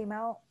stories came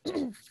out.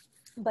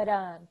 But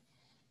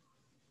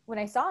when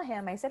I saw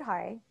him, I said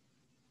hi.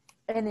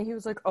 And then he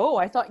was like, oh,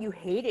 I thought you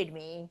hated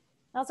me. And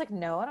I was like,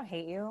 no, I don't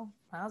hate you.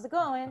 How's it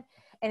going?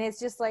 And it's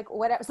just like,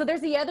 whatever. So there's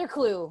the other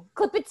clue.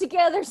 Clip it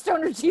together,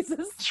 Stoner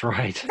Jesus. That's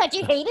right. That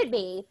you hated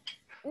me.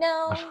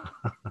 No.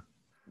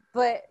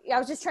 But I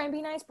was just trying to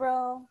be nice,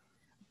 bro.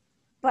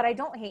 But I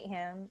don't hate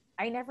him.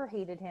 I never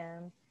hated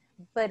him.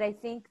 But I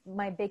think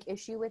my big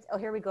issue with, oh,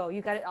 here we go.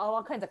 You got it,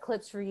 all kinds of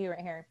clips for you right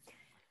here.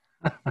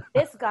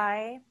 This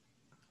guy,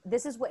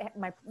 this is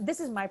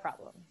my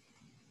problem.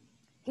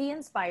 He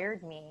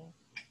inspired me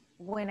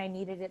when I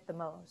needed it the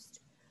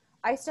most.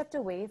 I stepped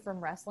away from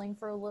wrestling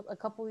for a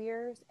couple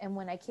years, and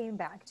when I came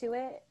back to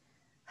it,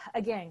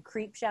 again,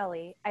 creep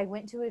Shelly, I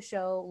went to a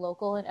show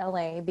local in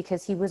LA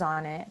because he was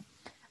on it,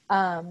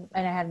 and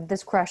I had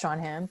this crush on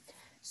him.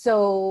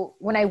 So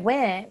when I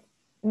went,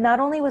 not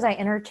only was I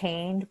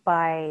entertained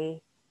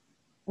by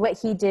what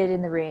he did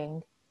in the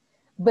ring,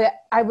 but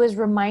I was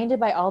reminded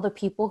by all the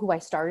people who I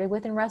started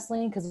with in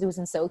wrestling, because it was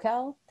in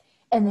SoCal,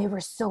 and they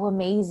were so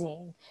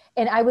amazing.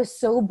 And I was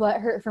so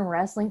butthurt from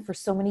wrestling for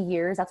so many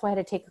years. That's why I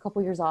had to take a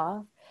couple years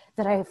off,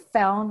 that I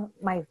found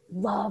my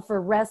love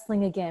for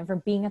wrestling again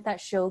from being at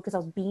that show, because I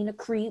was being a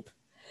creep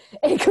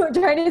and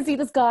trying to see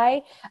this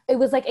guy. It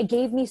was like, it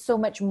gave me so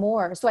much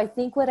more. So I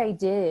think what I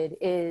did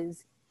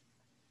is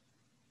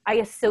I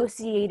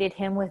associated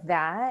him with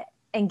that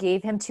and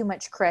gave him too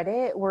much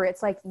credit, where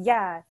it's like,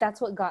 yeah,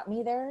 that's what got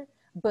me there.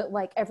 But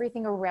like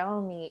everything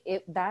around me,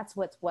 that's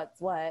what's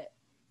what.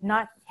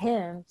 Not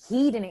him.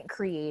 He didn't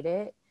create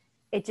it.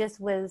 It just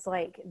was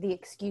like the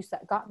excuse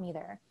that got me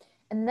there.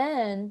 And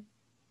then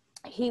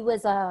he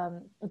was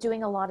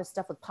doing a lot of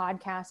stuff with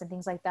podcasts and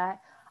things like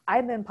that.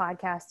 I've been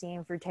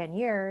podcasting for 10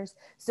 years.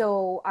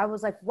 So I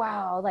was like,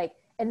 wow, like,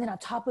 and then on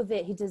top of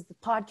it, he does the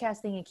podcast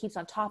thing and keeps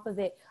on top of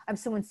it. I'm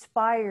so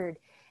inspired.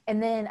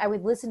 And then I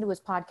would listen to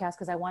his podcast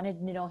because I wanted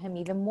to know him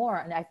even more.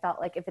 And I felt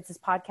like if it's his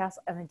podcast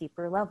on a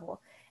deeper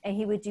level, and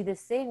he would do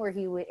this thing where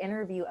he would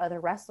interview other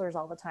wrestlers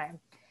all the time.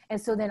 And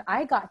so then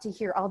I got to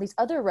hear all these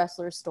other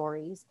wrestlers'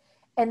 stories.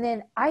 And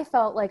then I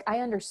felt like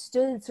I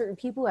understood certain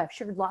people I've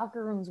shared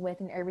locker rooms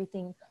with and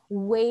everything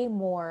way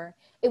more.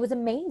 It was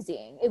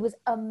amazing. It was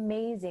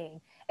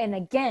amazing. And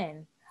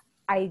again,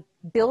 I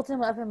built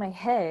him up in my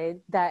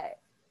head that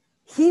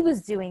he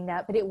was doing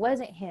that, but it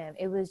wasn't him.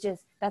 It was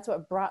just, that's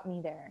what brought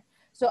me there.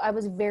 So I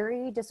was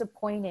very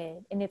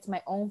disappointed, and it's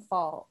my own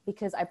fault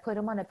because I put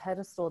him on a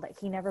pedestal that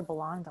he never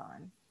belonged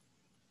on.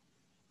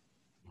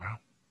 Wow.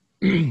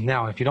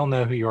 Now, if you don't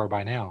know who you are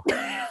by now,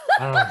 I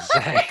don't know what to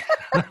say.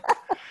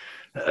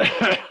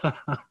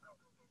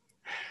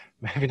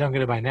 If you don't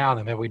get it by now,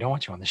 then maybe we don't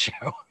want you on the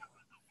show.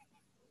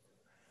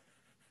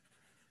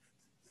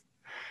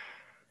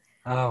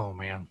 Oh,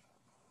 man.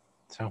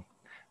 So,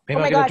 maybe oh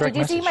my I'll get a God, direct did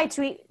you see message. my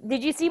tweet?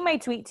 Did you see my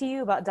tweet to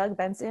you about Doug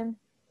Benson?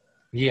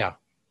 Yeah.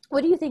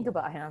 What do you think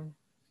about him?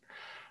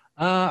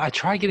 I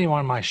tried getting him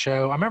on my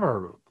show. I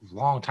remember a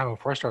long time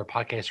before I started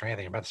podcasting or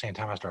anything, about the same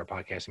time I started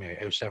podcasting,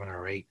 maybe 07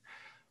 or 08,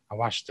 I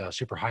watched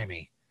Super High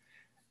Me,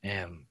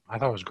 and I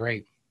thought it was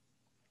great.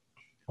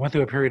 I went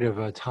through a period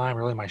of time,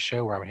 really, my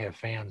show, where I would have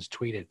fans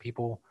tweet at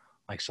people,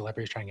 like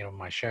celebrities, trying to get on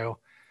my show.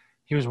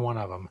 He was one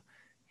of them.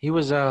 He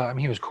was, I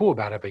mean, he was cool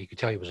about it, but you could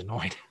tell he was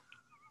annoyed.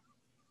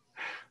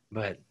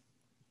 But,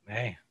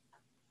 hey,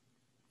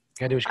 you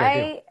gotta do what you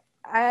gotta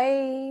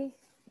do.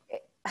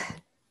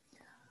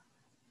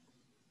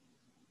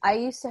 I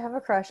used to have a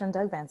crush on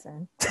Doug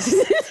Benson.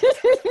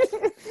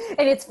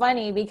 And it's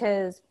funny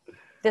because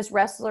this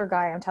wrestler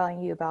guy I'm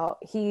telling you about,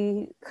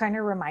 he kind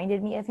of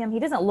reminded me of him. He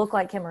doesn't look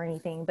like him or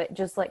anything, but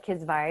just like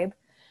his vibe.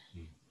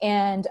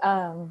 And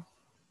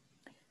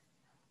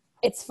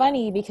it's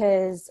funny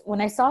because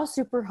when I saw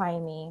Super High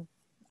Me,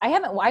 I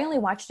only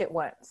watched it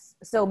once.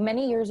 So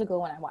many years ago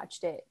when I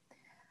watched it,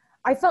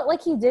 I felt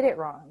like he did it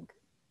wrong.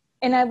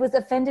 And I was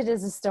offended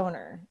as a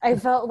stoner. I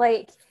felt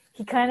like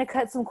he kind of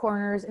cut some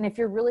corners. And if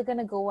you're really going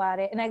to go at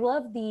it, and I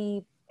love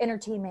the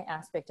entertainment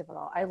aspect of it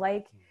all. I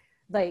like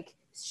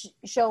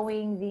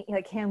showing the,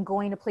 like him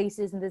going to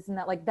places and this and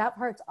that, like that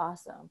part's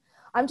awesome.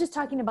 I'm just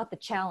talking about the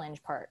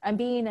challenge part. I'm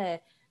being a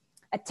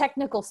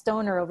technical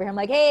stoner over here. I'm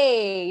like,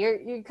 hey,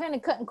 you're kind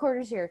of cutting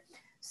quarters here.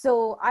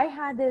 So I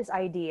had this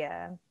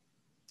idea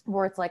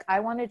where it's like, I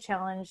want to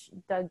challenge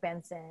Doug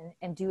Benson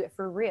and do it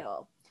for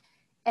real.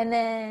 And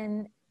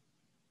then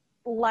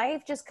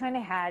life just kind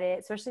of had it,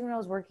 especially when I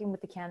was working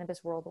with the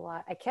cannabis world a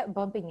lot. I kept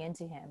bumping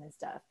into him and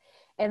stuff.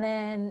 And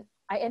then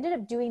I ended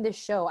up doing this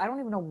show. I don't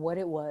even know what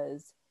it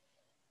was.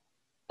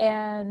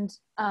 And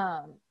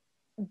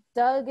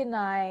Doug and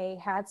I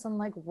had some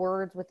like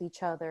words with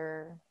each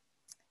other.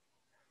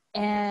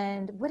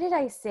 And what did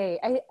I say?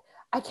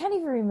 I can't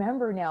even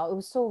remember now. It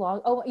was so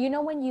long. Oh, you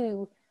know, when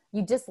you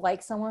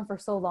dislike someone for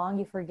so long,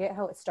 you forget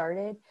how it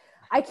started.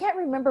 I can't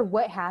remember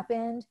what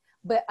happened,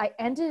 but I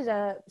ended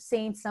up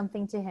saying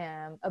something to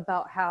him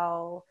about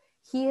how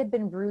he had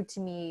been rude to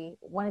me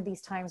one of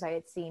these times I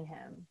had seen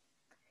him.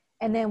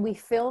 And then we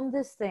filmed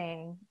this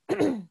thing.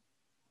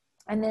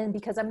 And then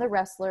because I'm the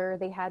wrestler,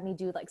 they had me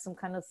do like some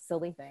kind of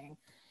silly thing.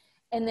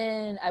 And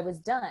then I was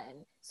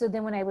done. So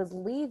then when I was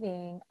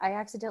leaving, I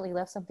accidentally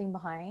left something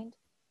behind.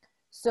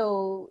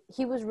 So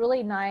he was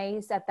really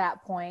nice at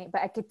that point,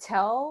 but I could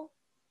tell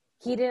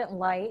he didn't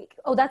like,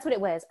 oh, that's what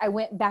it was. I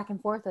went back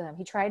and forth with him.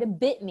 He tried to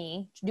bit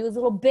me, do his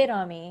little bit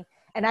on me.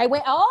 And I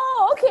went,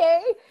 oh,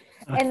 okay.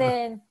 And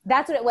then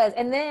that's what it was.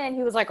 And then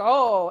he was like,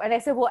 oh, and I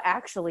said, well,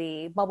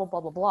 actually, blah, blah,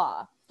 blah, blah,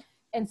 blah.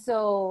 And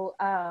so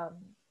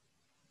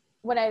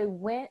when I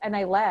went and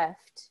I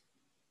left,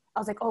 I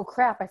was like, oh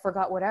crap, I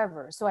forgot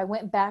whatever. So I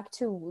went back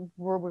to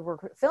where we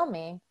were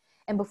filming,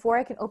 and before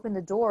I can open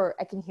the door,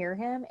 I can hear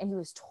him, and he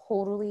was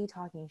totally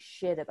talking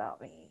shit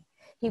about me.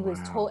 He was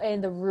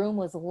and the room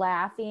was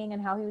laughing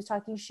and how he was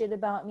talking shit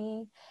about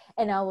me.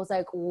 And I was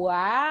like,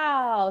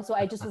 wow. So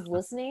I just was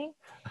listening.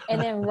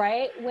 And then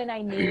right when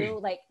I knew,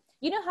 like,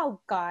 you know how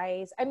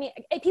guys, I mean,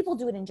 people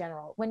do it in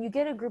general. When you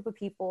get a group of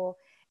people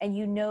and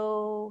you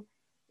know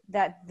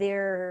that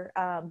they're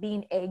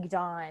being egged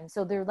on.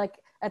 So they're like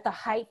at the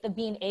height of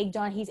being egged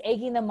on. He's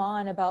egging them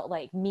on about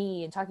like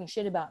me and talking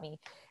shit about me.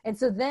 And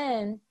so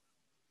then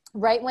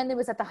right when it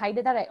was at the height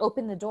of that, I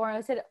opened the door and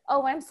I said,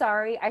 oh, I'm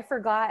sorry. I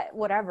forgot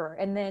whatever.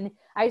 And then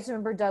I just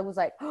remember Doug was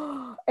like,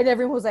 oh, and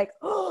everyone was like,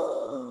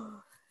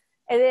 oh.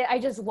 And then I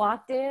just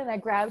walked in, I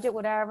grabbed it,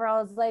 whatever.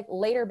 I was like,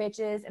 later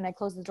bitches. And I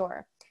closed the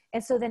door.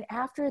 And so then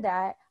after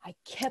that, I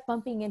kept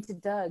bumping into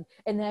Doug.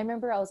 And then I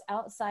remember I was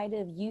outside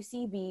of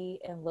UCB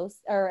in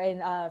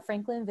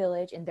Franklin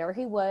Village, and there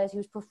he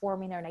was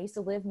performing there, and I used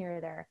to live near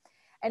there.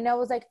 And I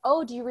was like,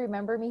 oh, do you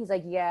remember me? He's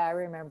like, yeah, I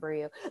remember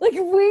you. Like,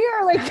 we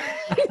are like,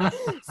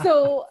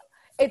 so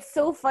it's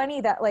so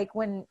funny that like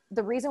when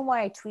the reason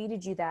why I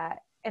tweeted you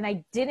that, and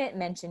I didn't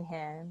mention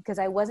him because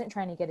I wasn't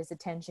trying to get his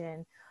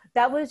attention.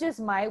 That was just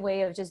my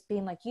way of just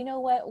being like, you know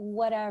what,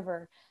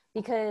 whatever.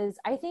 Because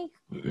I think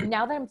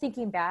now that I'm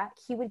thinking back,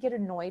 he would get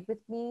annoyed with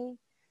me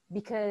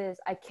because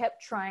I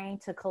kept trying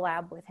to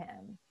collab with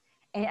him.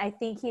 And I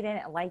think he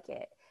didn't like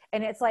it.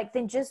 And it's like,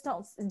 then just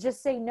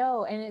say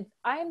no. And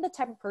I'm the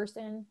type of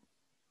person,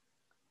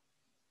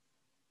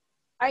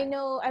 I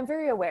know I'm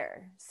very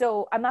aware.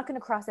 So I'm not going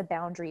to cross a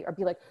boundary or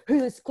be like,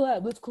 hey, let's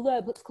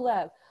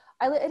collab.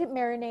 I let it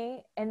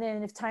marinate. And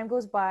then if time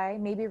goes by,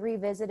 maybe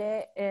revisit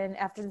it. And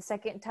after the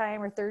second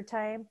time or third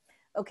time,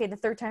 okay, the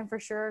third time for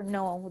sure,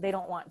 no, they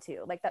don't want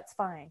to. Like, that's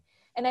fine.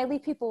 And I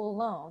leave people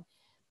alone.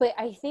 But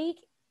I think,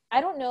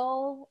 I don't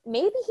know,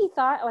 maybe he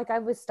thought like I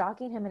was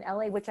stalking him in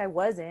LA, which I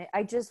wasn't.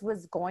 I just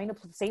was going to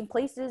the same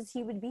places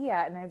he would be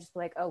at. And I was just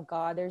like, oh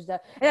God, there's Doug.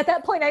 And at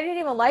that point, I didn't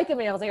even like him.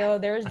 And I was like, oh,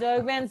 there's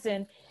Doug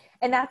Benson.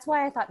 And that's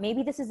why I thought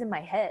maybe this is in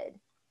my head.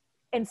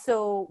 And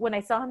so when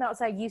I saw him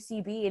outside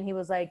UCB and he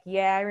was like,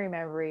 yeah, I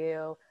remember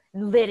you,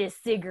 and lit his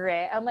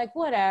cigarette, I'm like,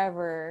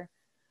 whatever.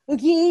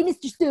 Okay,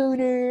 Mr.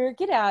 Stoner,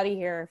 get out of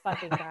here,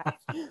 fucking guy.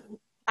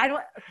 I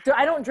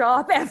don't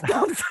drop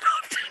F-bombs.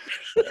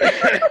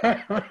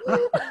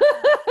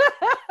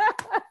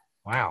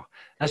 Wow,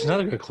 that's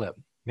another good clip.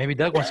 Maybe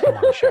Doug wants to come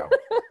on the show.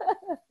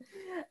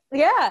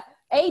 Yeah.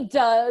 Hey,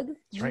 Doug, do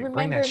you right.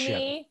 remember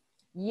me?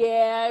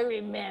 Yeah, I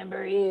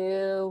remember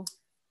you.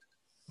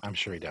 I'm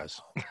sure he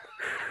does.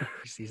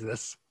 He sees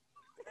this.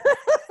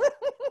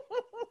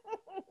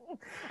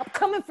 I'm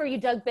coming for you,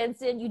 Doug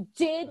Benson. You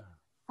did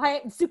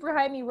super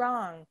high me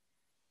wrong.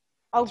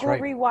 I'll go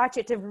rewatch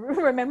it to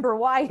remember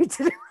why you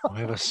did it wrong.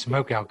 We have a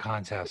smokeout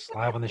contest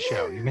live on the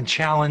show. You've been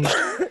challenged.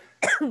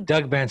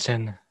 Doug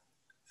Benson,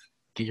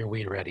 get your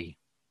weed ready.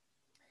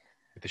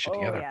 Get the shit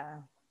together.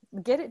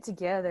 Yeah. Get it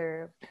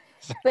together.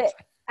 But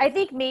I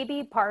think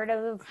maybe part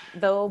of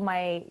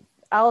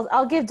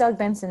I'll give Doug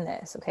Benson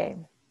this, okay?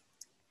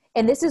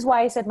 And this is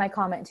why I said my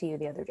comment to you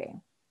the other day.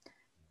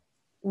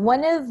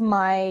 One of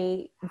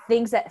my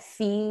things that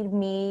feed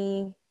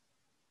me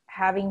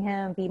having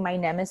him be my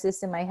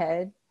nemesis in my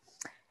head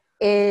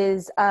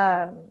is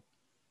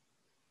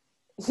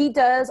he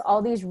does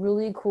all these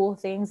really cool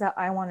things that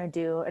I want to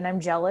do, and I'm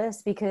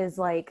jealous because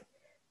like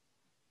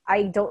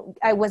I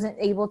wasn't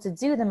able to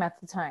do them at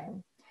the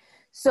time.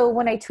 So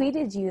when I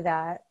tweeted you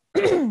that,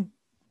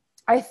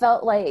 I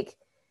felt like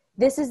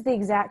this is the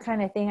exact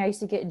kind of thing I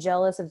used to get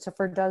jealous of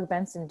for Doug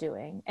Benson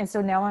doing. And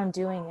so now I'm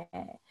doing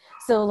it.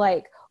 So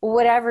like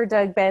whatever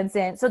Doug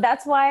Benson. So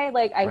that's why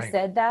like I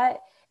said that,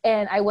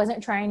 and I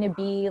wasn't trying to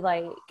be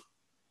like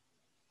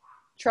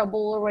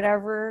trouble or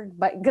whatever,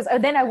 but because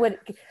then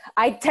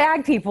I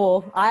tag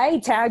people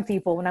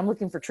when I'm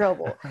looking for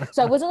trouble.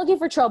 So I wasn't looking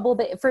for trouble,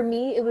 but for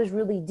me it was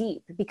really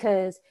deep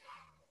because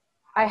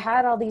I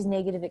had all these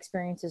negative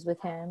experiences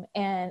with him,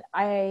 and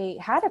I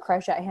had a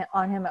crush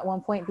on him at one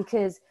point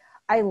because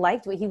I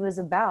liked what he was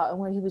about and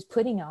what he was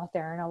putting out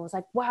there. And I was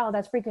like, wow,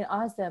 that's freaking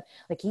awesome.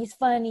 Like, he's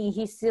funny,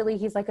 he's silly,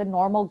 he's like a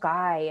normal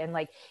guy. And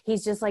like,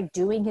 he's just like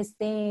doing his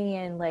thing,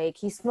 and like,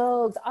 he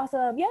smokes,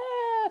 awesome. Yeah.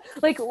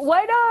 Like,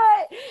 why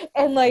not?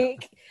 And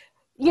like,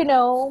 you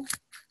know,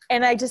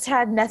 and I just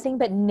had nothing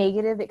but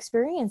negative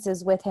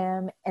experiences with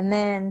him. And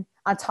then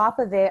on top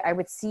of it, I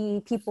would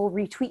see people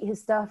retweet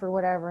his stuff or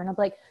whatever. And I'm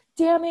like,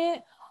 damn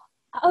it.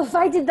 If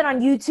I did that on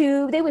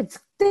YouTube, they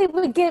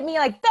would get me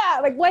like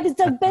that. Like, why does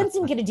Doug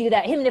Benson get to do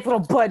that? Him and his little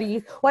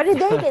buddies. Why did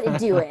they get to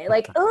do it?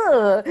 Like,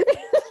 ugh.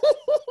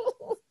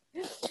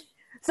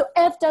 So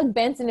F Doug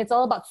Benson. It's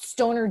all about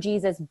stoner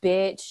Jesus,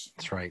 bitch.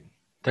 That's right.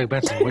 Doug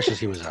Benson wishes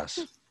he was us.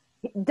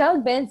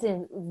 Doug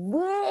Benson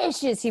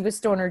wishes he was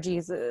stoner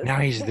Jesus. Now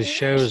he's the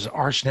show's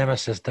arch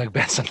nemesis, Doug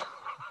Benson.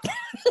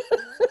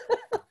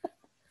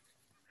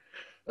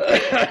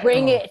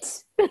 Bring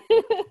it.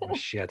 Oh,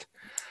 shit.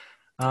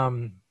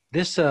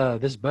 This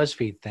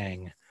BuzzFeed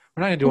thing,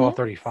 we're not gonna do all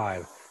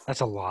 35.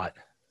 That's a lot.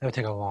 That would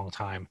take a long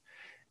time,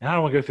 and I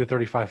don't want to go through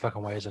 35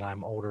 fucking ways that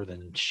I'm older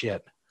than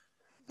shit.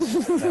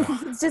 So,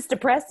 it's just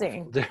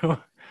depressing. We'll do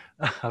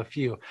a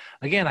few.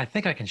 Again, I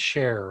think I can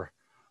share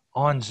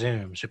on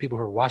Zoom so people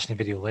who are watching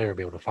the video later will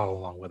be able to follow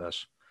along with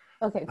us.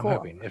 Okay, cool. I'm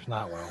hoping. If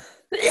not, well,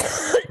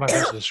 I might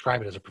have to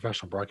describe it as a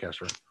professional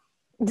broadcaster.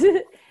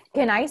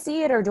 Can I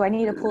see it, or do I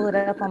need to pull it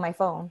up on my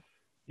phone?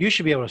 You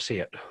should be able to see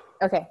it.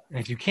 Okay. And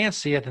if you can't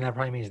see it, then that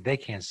probably means they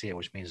can't see it,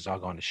 which means it's all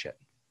going to shit.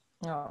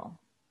 Oh,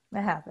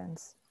 that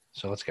happens.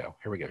 So let's go.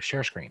 Here we go.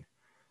 Share screen.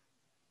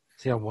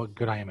 See how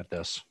good I am at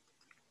this.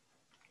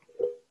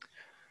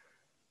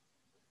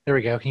 There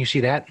we go. Can you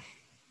see that?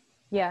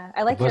 Yeah,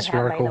 I like your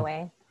hat, by the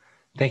way.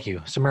 Thank you.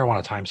 It's a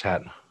Marijuana Times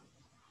hat.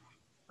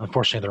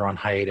 Unfortunately, they're on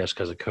hiatus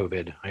because of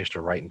COVID. I used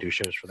to write and do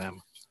shows for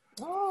them.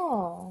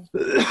 Oh.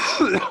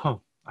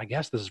 I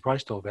guess this is probably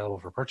still available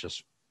for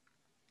purchase.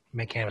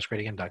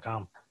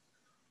 MakeCannabisGreatAgain.com.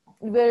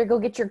 You better go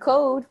get your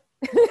code.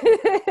 So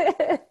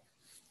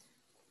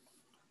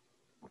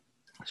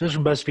this is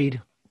from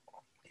BuzzFeed.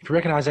 If you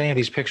recognize any of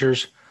these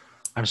pictures,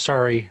 I'm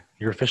sorry,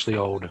 you're officially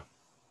old.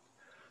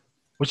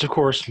 Which, of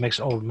course, makes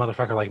an old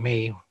motherfucker like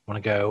me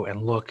want to go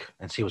and look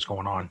and see what's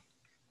going on.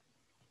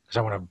 Because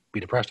I want to be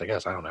depressed, I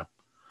guess. I don't know.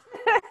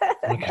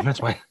 I want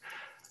to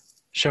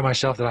show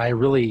myself that I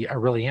really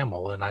am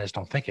old, and I just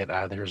don't think it.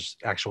 There's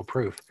actual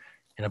proof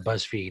in a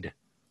BuzzFeed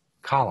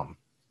column.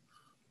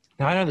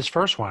 Now, I know this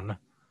first one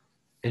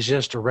is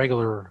just a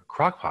regular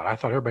crock pot. I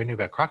thought everybody knew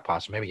about crock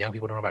pots. Maybe young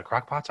people don't know about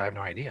crock pots. I have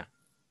no idea.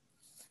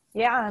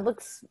 Yeah, it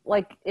looks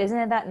like, isn't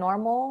it that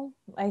normal?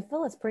 I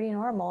feel it's pretty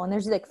normal. And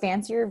there's like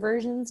fancier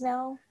versions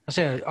now. I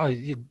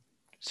say,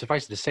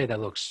 suffice it to say, that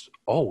looks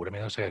old. I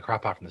mean, it looks like a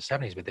crock pot from the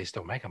 70s, but they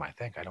still make them, I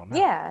think. I don't know.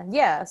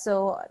 Yeah.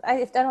 So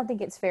I don't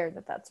think it's fair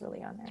that that's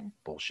really on there.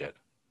 Bullshit.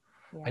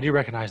 Yeah. I do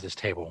recognize this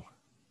table,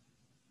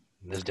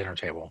 this dinner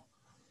table.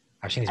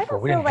 I've seen these before.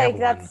 We didn't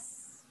have one.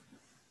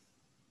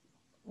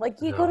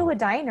 Like, you go to a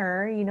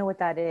diner, you know what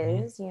that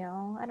is, you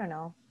know? I don't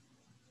know.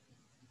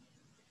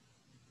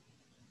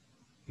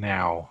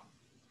 Now,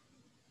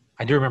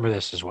 I do remember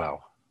this as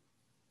well,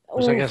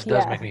 which I guess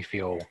does make me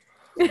feel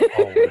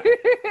old.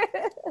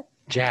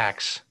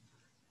 Jax,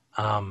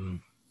 I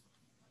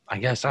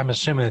guess I'm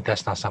assuming that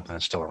that's not something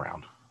that's still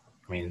around.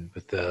 I mean,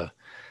 with the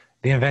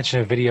invention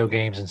of video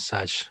games and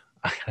such,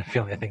 I kind of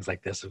feel that things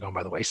like this have gone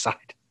by the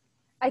wayside.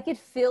 I could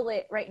feel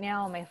it right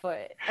now on my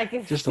foot. I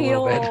could just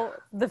feel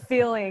the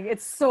feeling.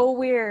 It's so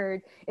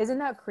weird. Isn't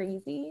that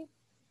crazy?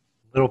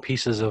 Little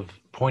pieces of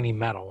pointy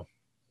metal.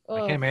 Ugh.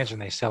 I can't imagine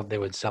they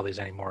would sell these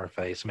anymore if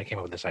somebody came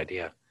up with this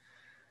idea.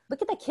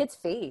 Look at the kid's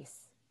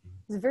face.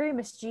 It's very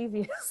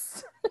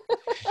mischievous.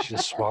 She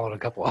just swallowed a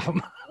couple of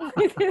them.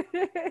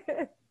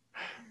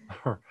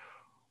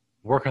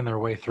 Working their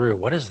way through.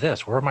 What is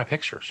this? Where are my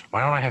pictures?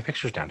 Why don't I have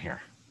pictures down here?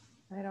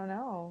 I don't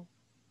know.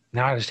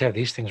 Now I just have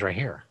these things right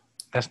here.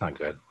 That's not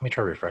good. Let me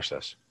try to refresh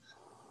this.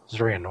 This is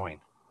very annoying.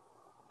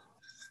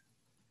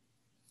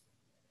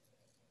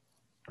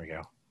 There we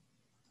go.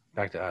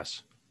 Back to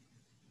us.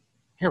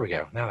 Here we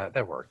go. Now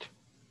that worked.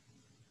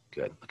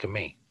 Good. Look at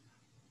me.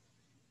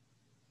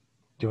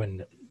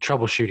 Doing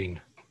troubleshooting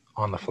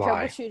on the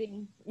fly.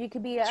 Troubleshooting. You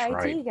could be an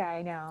IT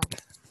guy now.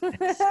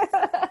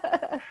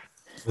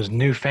 Those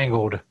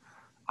newfangled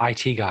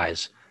IT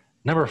guys.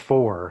 Number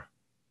 4,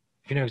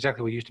 if you know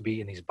exactly what used to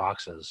be in these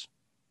boxes,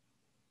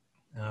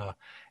 and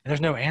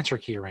there's no answer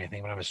key or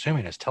anything, but I'm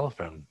assuming it's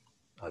telephones.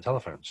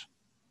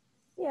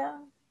 Yeah.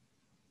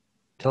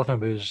 Telephone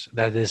booths,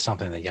 that is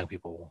something that young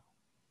people,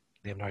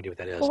 they have no idea what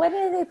that is. But why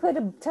did they put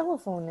a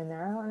telephone in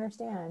there? I don't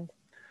understand.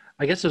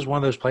 I guess it's one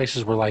of those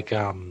places where like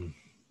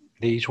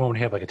each one would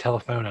have like a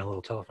telephone and a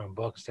little telephone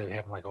book instead of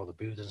having like all the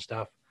booths and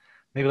stuff.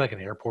 Maybe like an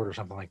airport or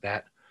something like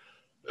that.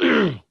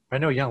 I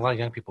know a lot of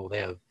young people, they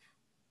have,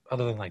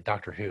 other than like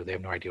Doctor Who, they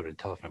have no idea what a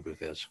telephone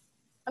booth is.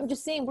 I'm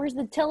just saying, where's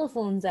the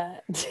telephones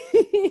at?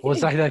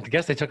 Well, I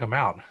guess they took them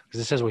out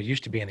because it says what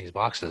used to be in these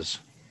boxes.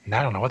 And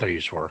I don't know what they're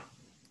used for.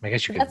 I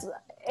guess you could.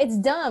 It's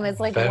dumb. It's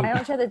like, vote. why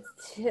don't you have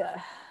the...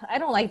 I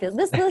don't like this.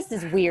 This list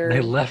is weird.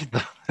 They left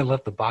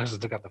the boxes,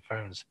 took out the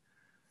phones.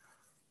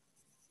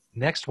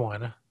 Next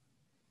one,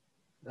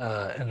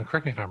 and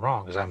correct me if I'm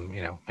wrong, because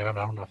maybe I'm not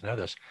old enough to know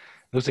this.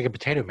 It looks like a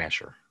potato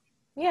masher.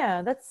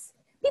 Yeah,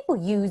 people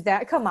use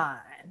that. Come on.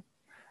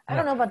 I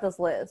don't know about those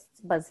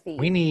lists, BuzzFeed.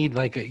 We need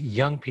like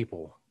young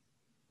people,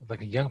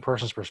 like a young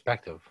person's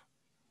perspective.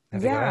 I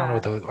don't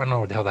know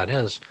what the hell that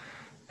is,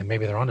 and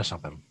maybe they're onto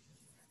something.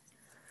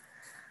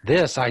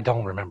 This I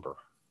don't remember.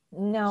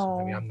 No. So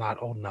maybe I'm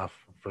not old enough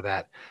for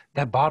that.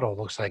 That bottle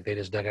looks like they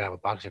just dug it out of a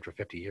box after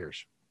 50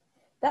 years.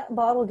 That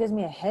bottle gives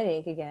me a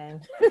headache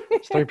again.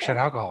 It's 3%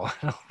 alcohol.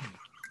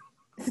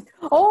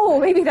 Oh,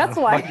 maybe that's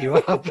It'll why. fuck you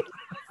up.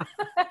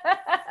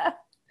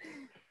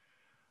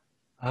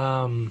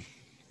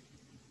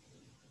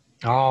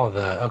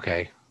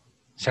 Okay.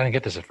 So I didn't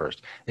get this at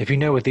first. If you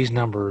know what these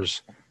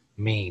numbers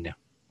mean,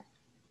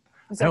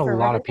 I know a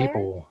lot of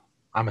people,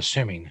 I'm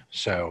assuming,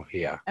 so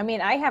yeah. I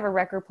mean, I have a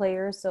record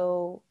player,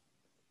 so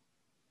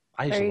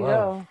I used to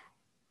love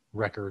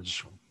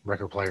records,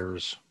 record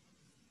players,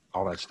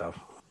 all that stuff.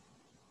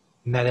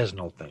 And that is an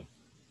old thing,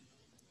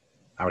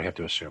 I would have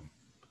to assume.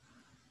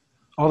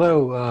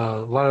 Although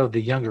a lot of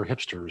the younger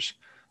hipsters,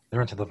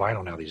 they're into the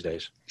vinyl now these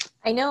days.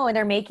 I know, and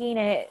they're making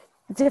it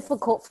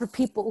difficult for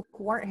people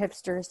who aren't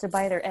hipsters to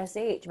buy their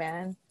SH,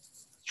 man.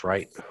 That's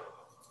right.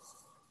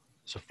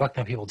 So fuck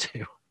them people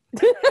too.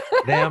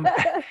 Them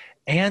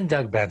and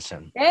Doug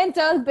Benson. And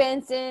Doug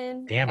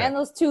Benson. Damn it. And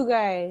those two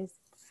guys.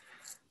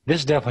 This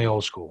is definitely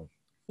old school.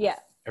 Yeah.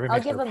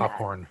 Everybody makes their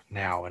popcorn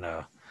now in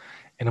a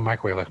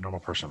microwave like a normal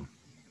person.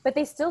 But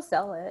they still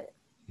sell it.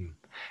 It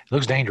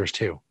looks dangerous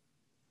too.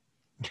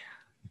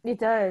 It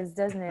does,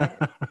 doesn't it?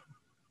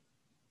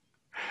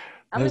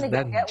 I'm going to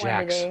go get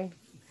one today.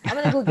 I'm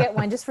going to go get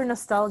one just for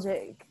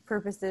nostalgic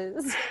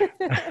purposes.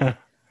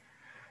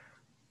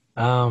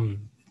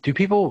 Do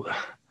people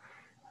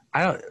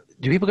go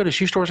to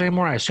shoe stores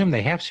anymore? I assume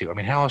they have to. I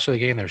mean, how else are they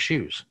getting their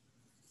shoes?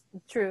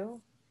 True.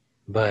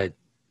 But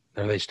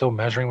are they still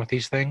measuring with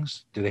these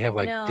things? Do they have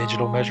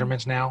digital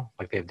measurements now?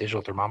 Like they have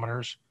digital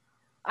thermometers?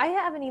 I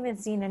haven't even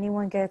seen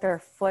anyone get their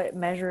foot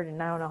measured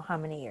in I don't know how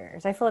many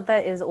years. I feel like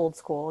that is old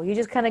school. You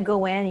just kind of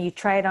go in, you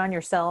try it on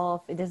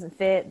yourself. It doesn't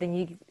fit, then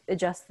you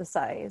adjust the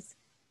size.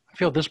 I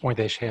feel at this point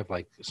they should have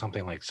some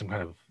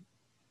kind of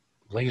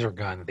laser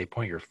gun that they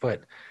point at your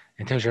foot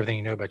and tells you everything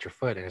you know about your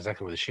foot and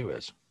exactly where the shoe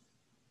is.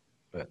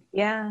 But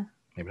yeah,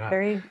 maybe not.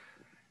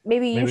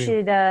 Maybe you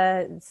should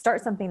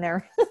start something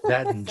there.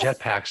 That and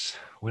jetpacks,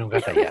 we don't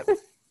got that yet.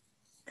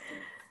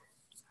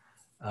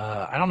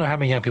 I don't know how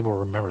many young people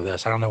remember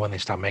this. I don't know when they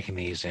stopped making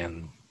these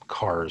in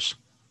cars.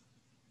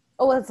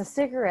 Oh, it's a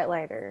cigarette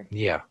lighter.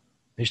 Yeah.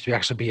 There used to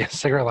actually be a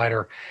cigarette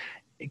lighter.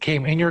 It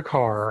came in your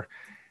car.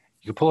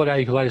 You could pull it out.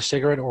 You could light a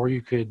cigarette, or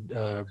you could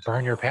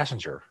burn your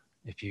passenger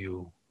if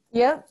you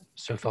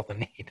so felt the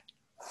need.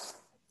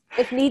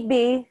 If need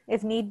be.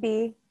 If need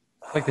be.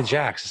 Like the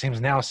jacks. It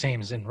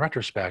seems, in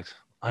retrospect,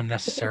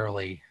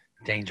 unnecessarily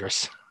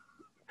dangerous.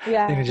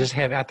 Yeah. You can just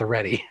have at the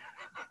ready.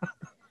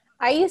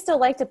 I used to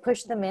like to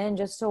push them in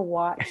just to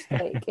watch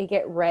it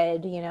get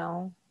red,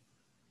 Now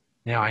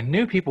I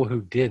knew people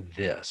who did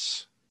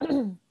this.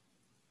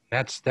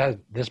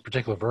 This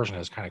particular version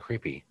is kind of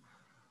creepy.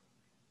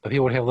 But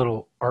people would have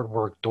little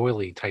artwork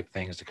doily type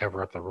things to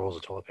cover up the rolls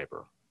of toilet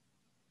paper.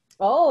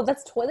 Oh,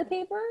 that's toilet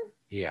paper?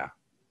 Yeah.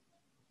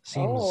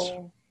 Seems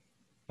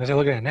as I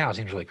look at it now, it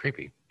seems really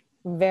creepy.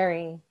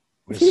 Very.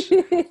 We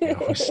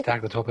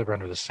stack the toilet paper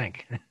under the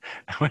sink.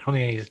 We don't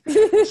need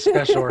any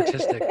special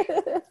artistic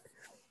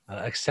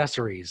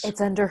accessories.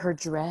 It's under her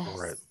dress.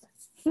 For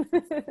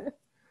it.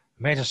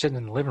 Imagine sitting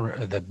in the living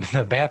room,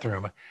 the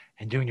bathroom,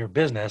 and doing your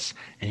business,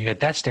 and you got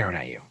that staring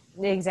at you.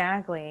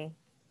 Exactly.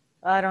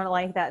 I don't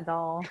like that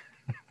doll.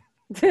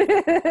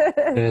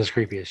 It is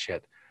creepy as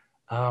shit.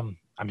 I'm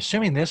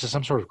assuming this is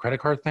some sort of credit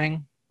card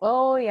thing.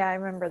 Oh yeah, I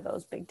remember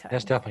those big time.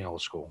 That's definitely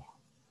old school.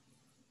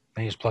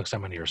 Then you just plug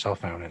some into your cell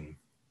phone and.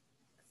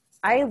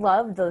 I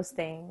love those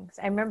things.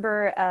 I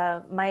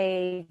remember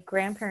my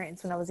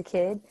grandparents, when I was a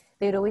kid,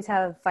 they would always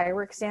have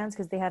fireworks stands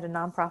because they had a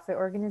nonprofit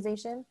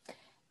organization.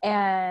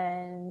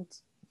 And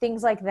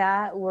things like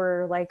that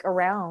were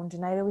around.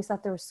 And I always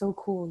thought they were so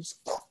cool.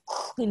 Just,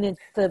 and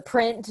the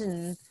print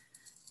and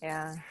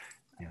yeah.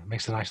 Yeah, it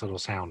makes a nice little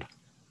sound.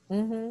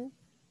 Mm-hmm.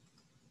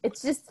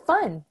 It's just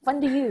fun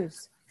to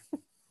use.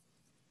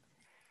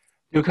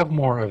 Do a couple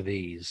more of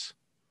these.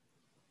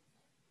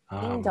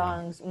 Ding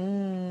dongs.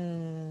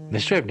 They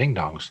should have ding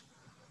dongs.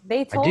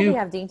 They totally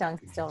have ding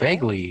dongs still,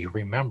 vaguely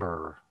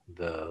remember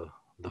the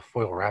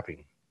foil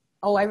wrapping.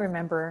 Oh, I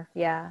remember.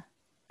 Yeah.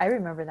 I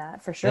remember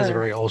that for sure. That's a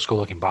very old school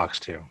looking box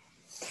too.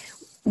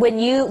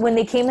 When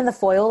they came in the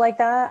foil like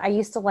that, I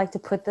used to like to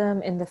put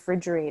them in the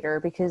refrigerator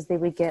because they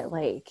would get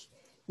like,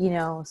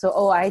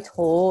 I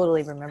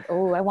totally remember.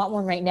 Oh, I want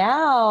one right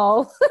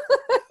now.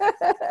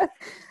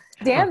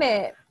 Damn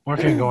it. Or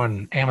if you can go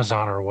on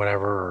Amazon or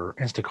whatever, or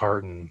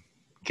Instacart and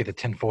get the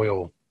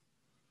tinfoil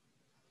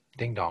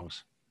ding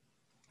dongs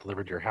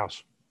delivered to your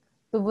house.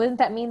 But wouldn't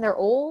that mean they're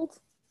old?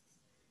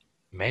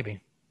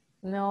 Maybe.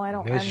 No, I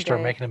don't. Maybe they should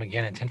start making them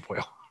again in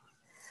tinfoil.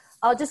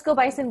 I'll just go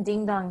buy some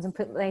ding dongs and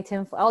put my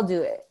tinfoil. I'll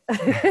do it.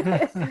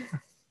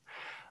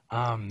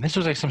 This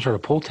was like some sort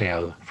of pull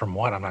tail from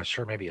what? I'm not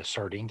sure. Maybe a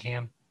sardine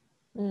can.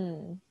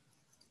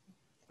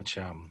 Which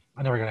I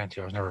never got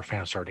into. I was never a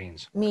fan of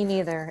sardines. Me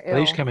neither. They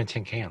used to come in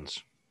tin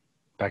cans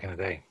back in the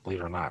day, believe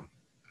it or not.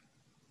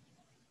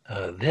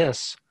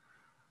 This,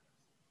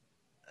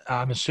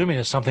 I'm assuming,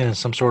 is something in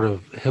some sort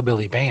of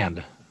hillbilly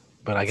band,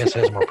 but I guess it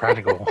has more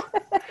practical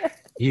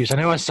use. I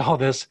know I saw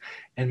this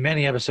in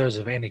many episodes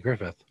of Andy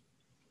Griffith,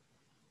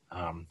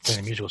 in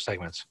the musical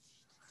segments.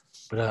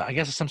 But I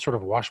guess it's some sort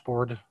of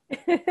washboard.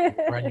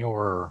 Run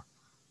your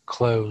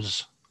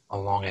clothes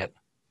along it,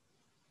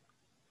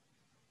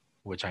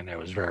 which I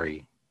know is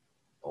very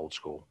old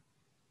school.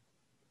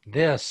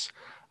 This,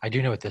 I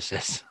do know what this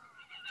is.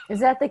 Is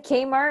that the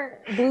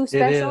Kmart Blue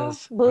Special? It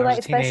is. Blue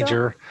Light Special?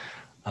 Teenager,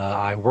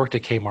 I worked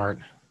at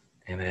Kmart,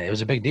 and it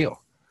was a big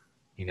deal.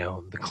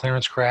 The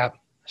clearance crap.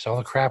 It's all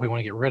the crap we want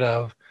to get rid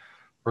of.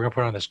 We're going to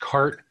put it on this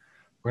cart.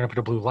 We're going to put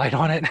a blue light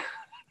on it.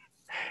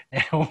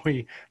 And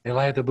they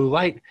light up the blue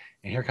light,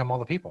 and here come all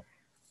the people.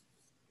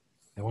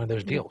 And one of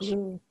those deals.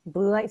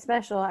 Blue Light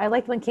Special. I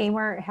liked when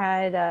Kmart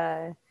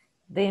had,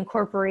 they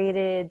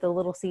incorporated the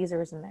Little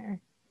Caesars in there.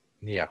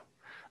 Yeah.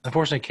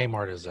 Unfortunately,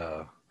 Kmart is,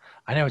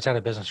 I know it's out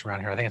of business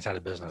around here. I think it's out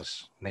of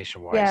business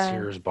nationwide. Yeah.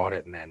 Sears bought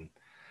it and then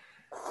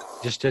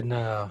just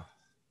didn't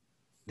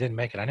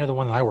make it. I know the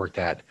one that I worked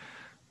at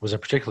was a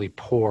particularly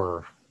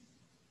poor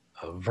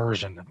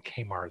version of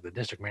Kmart. The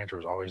district manager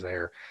was always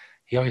there.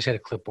 He always had a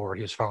clipboard.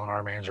 He was following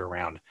our manager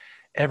around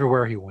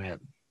everywhere he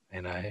went,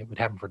 and it would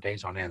happen for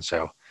days on end.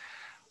 So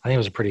I think it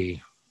was a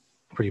pretty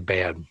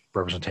bad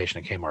representation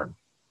of Kmart.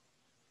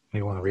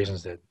 Maybe one of the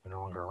reasons that they're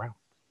no longer around.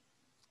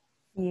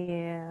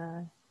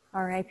 Yeah.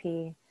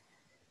 R.I.P.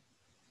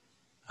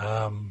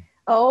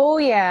 Oh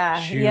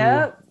yeah.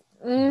 Yep.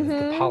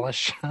 The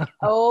polish.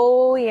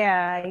 Oh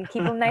yeah. You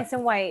keep them nice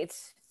and white.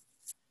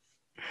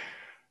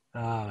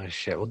 Oh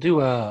shit. We'll do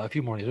a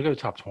few more of these. We'll go to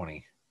top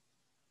 20.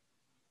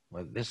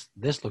 Well, this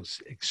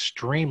looks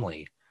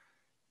extremely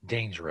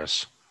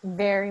dangerous.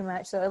 Very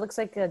much so. It looks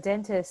like a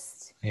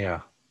dentist.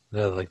 Yeah.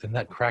 The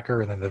nut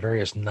cracker and then the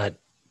various nut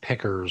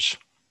pickers.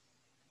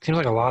 Seems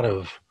like a lot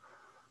of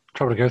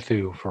trouble to go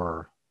through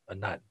for a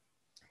nut.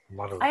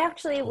 I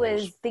actually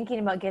was thinking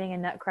about getting a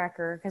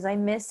nutcracker because I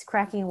miss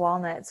cracking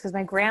walnuts because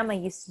my grandma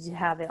used to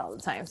have it all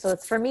the time. So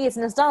for me, it's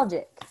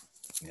nostalgic.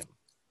 Yeah.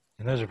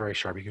 And those are very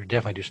sharp. You could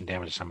definitely do some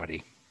damage to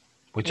somebody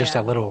with just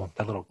that little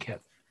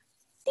kit.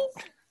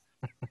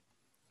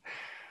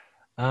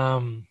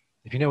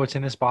 If you know what's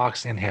in this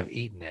box and have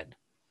eaten it.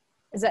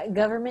 Is that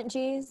government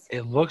cheese?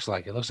 It looks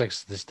like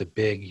this the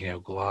big,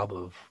 glob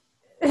of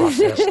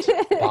processed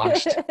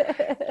boxed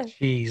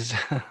cheese.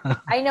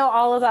 I know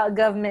all about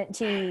government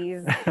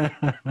cheese.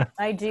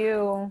 I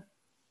do.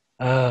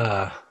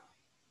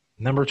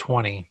 Number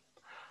 20.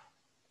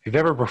 If you've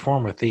ever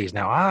performed with these,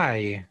 now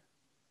I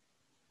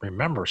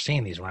remember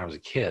seeing these when I was a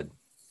kid.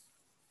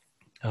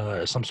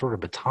 Some sort of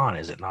baton,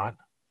 is it not?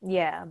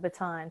 Yeah,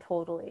 baton,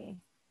 totally.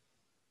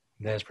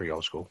 That's pretty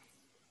old school.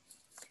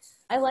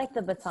 I like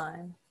the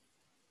baton.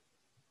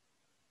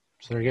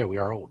 So there you go. We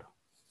are old.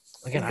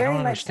 Again, I don't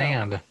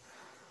understand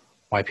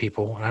why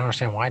people, and I don't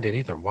understand why I did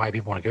either, why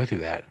people want to go through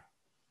that.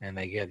 And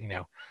they get,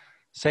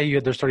 say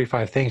there's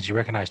 35 things, you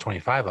recognize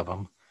 25 of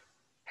them.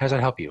 How does that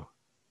help you?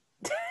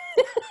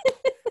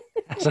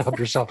 Does that help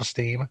your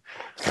self-esteem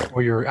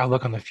or your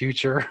outlook on the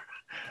future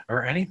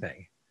or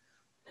anything?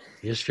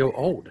 You just feel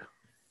old.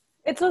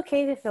 It's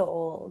okay to feel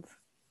old.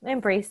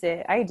 Embrace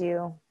it. I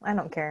do. I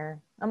don't care.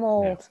 I'm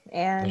old,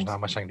 and there's not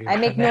much I can do. I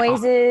make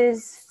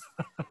noises.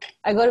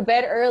 I go to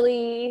bed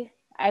early.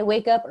 I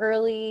wake up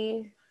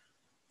early.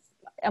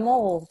 I'm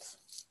old.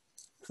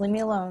 Just leave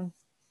me alone.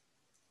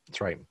 That's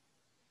right.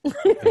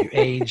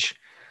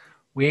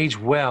 We age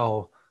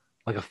well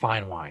like a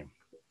fine wine.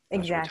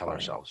 That's exactly. what we tell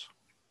ourselves.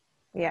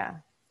 Yeah.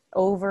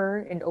 Over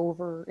and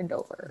over and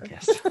over.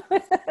 Yes.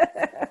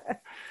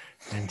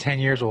 In 10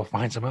 years, we'll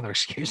find some other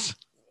excuse.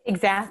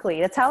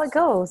 Exactly. That's how it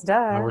goes.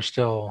 Duh. We're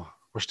still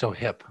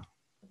hip.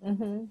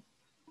 Mm-hmm.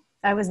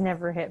 I was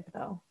never hip,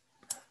 though.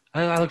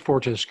 I look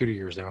forward to the scooter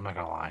years, though. I'm not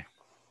going to lie.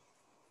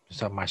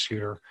 Just up my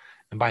scooter.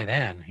 And by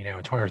then,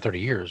 in 20 or 30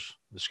 years,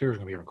 the scooter's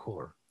going to be even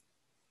cooler.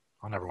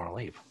 I'll never want to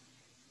leave.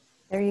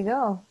 There you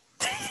go.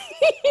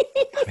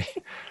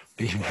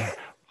 Be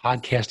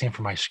Podcasting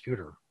from my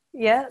scooter.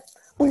 Yep.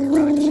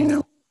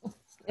 Casino.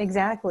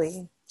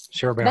 Exactly.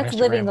 Share on That's Instagram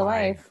living the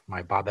life.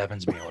 my Bob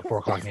Evans meal at 4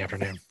 o'clock in the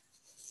afternoon.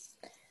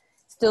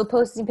 Still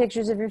posting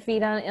pictures of your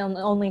feet on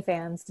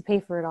OnlyFans to pay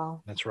for it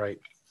all. That's right.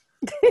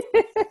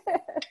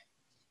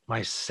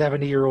 My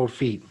 70-year-old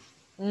feet.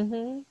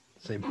 Mm-hmm.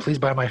 Say, please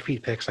buy my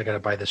feet pics. I got to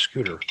buy this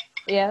scooter.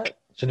 Yeah.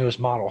 It's the newest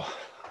model.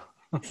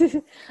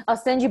 I'll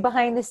send you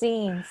behind the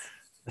scenes.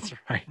 That's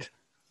right.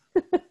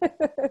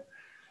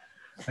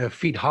 I have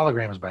feet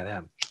holograms by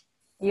them.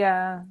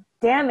 Yeah.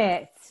 Damn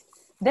it.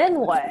 Then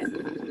what?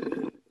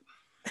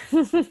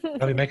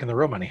 I'll be making the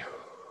real money.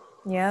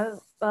 Yeah.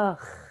 Ugh.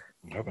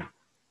 I'm hoping.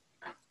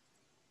 All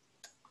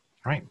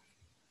right.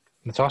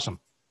 That's awesome.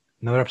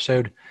 Another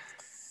episode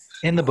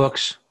in the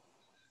books.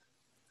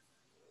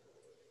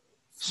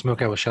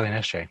 Smokeout with Shelly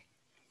and SJ.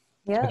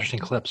 Yeah. Some interesting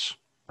clips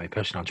I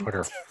posted on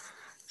Twitter. See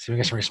if we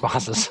get some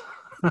responses.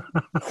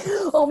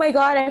 Oh my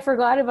God, I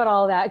forgot about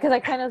all that because I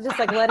kind of just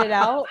like let it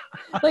out.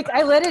 Like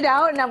I let it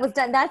out and I was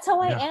done. That's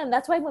how I am.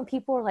 That's why when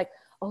people are like,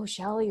 oh,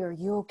 Shelly, are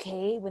you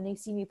okay? When they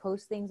see me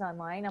post things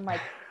online, I'm like,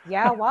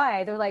 yeah,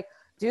 why? They're like,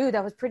 dude,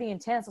 that was pretty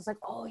intense. I was like,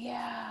 oh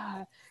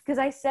yeah. Because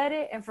I said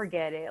it and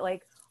forget it.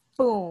 Like,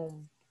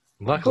 boom.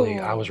 Luckily,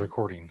 boom. I was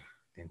recording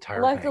the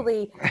entire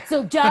Luckily. thing.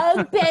 So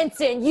Doug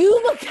Benson,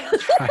 you look...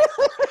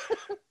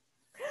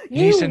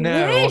 You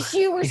wish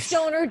you were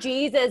Stoner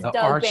Jesus, the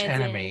Doug arch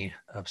Benson. enemy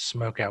of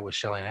Smokeout with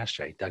Shelly and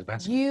SJ, Doug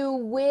Benson. You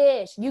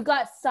wish. You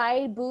got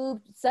side boob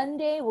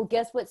Sunday. Well,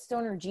 guess what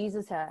Stoner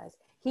Jesus has?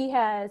 He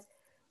has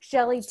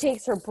Shelly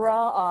takes her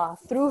bra off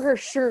through her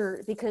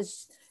shirt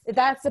because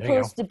that's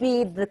supposed to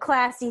be the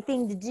classy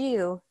thing to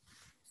do.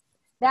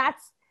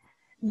 That's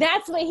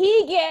what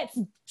he gets,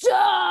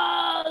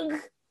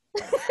 Doug.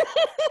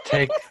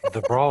 Take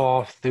the bra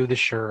off through the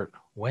shirt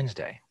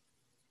Wednesday.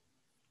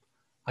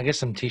 I get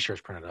some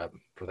t-shirts printed up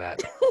for that.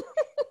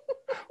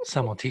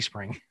 Some on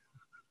Teespring.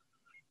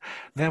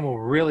 Then we'll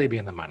really be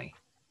in the money.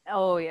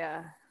 Oh,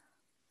 yeah.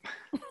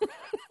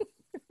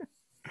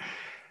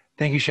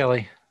 Thank you,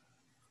 Shelly.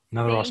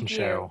 Another awesome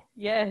show.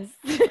 Yes.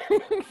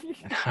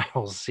 And I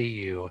will see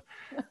you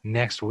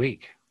next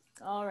week.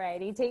 All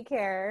righty. Take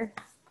care.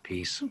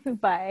 Peace.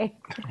 Bye.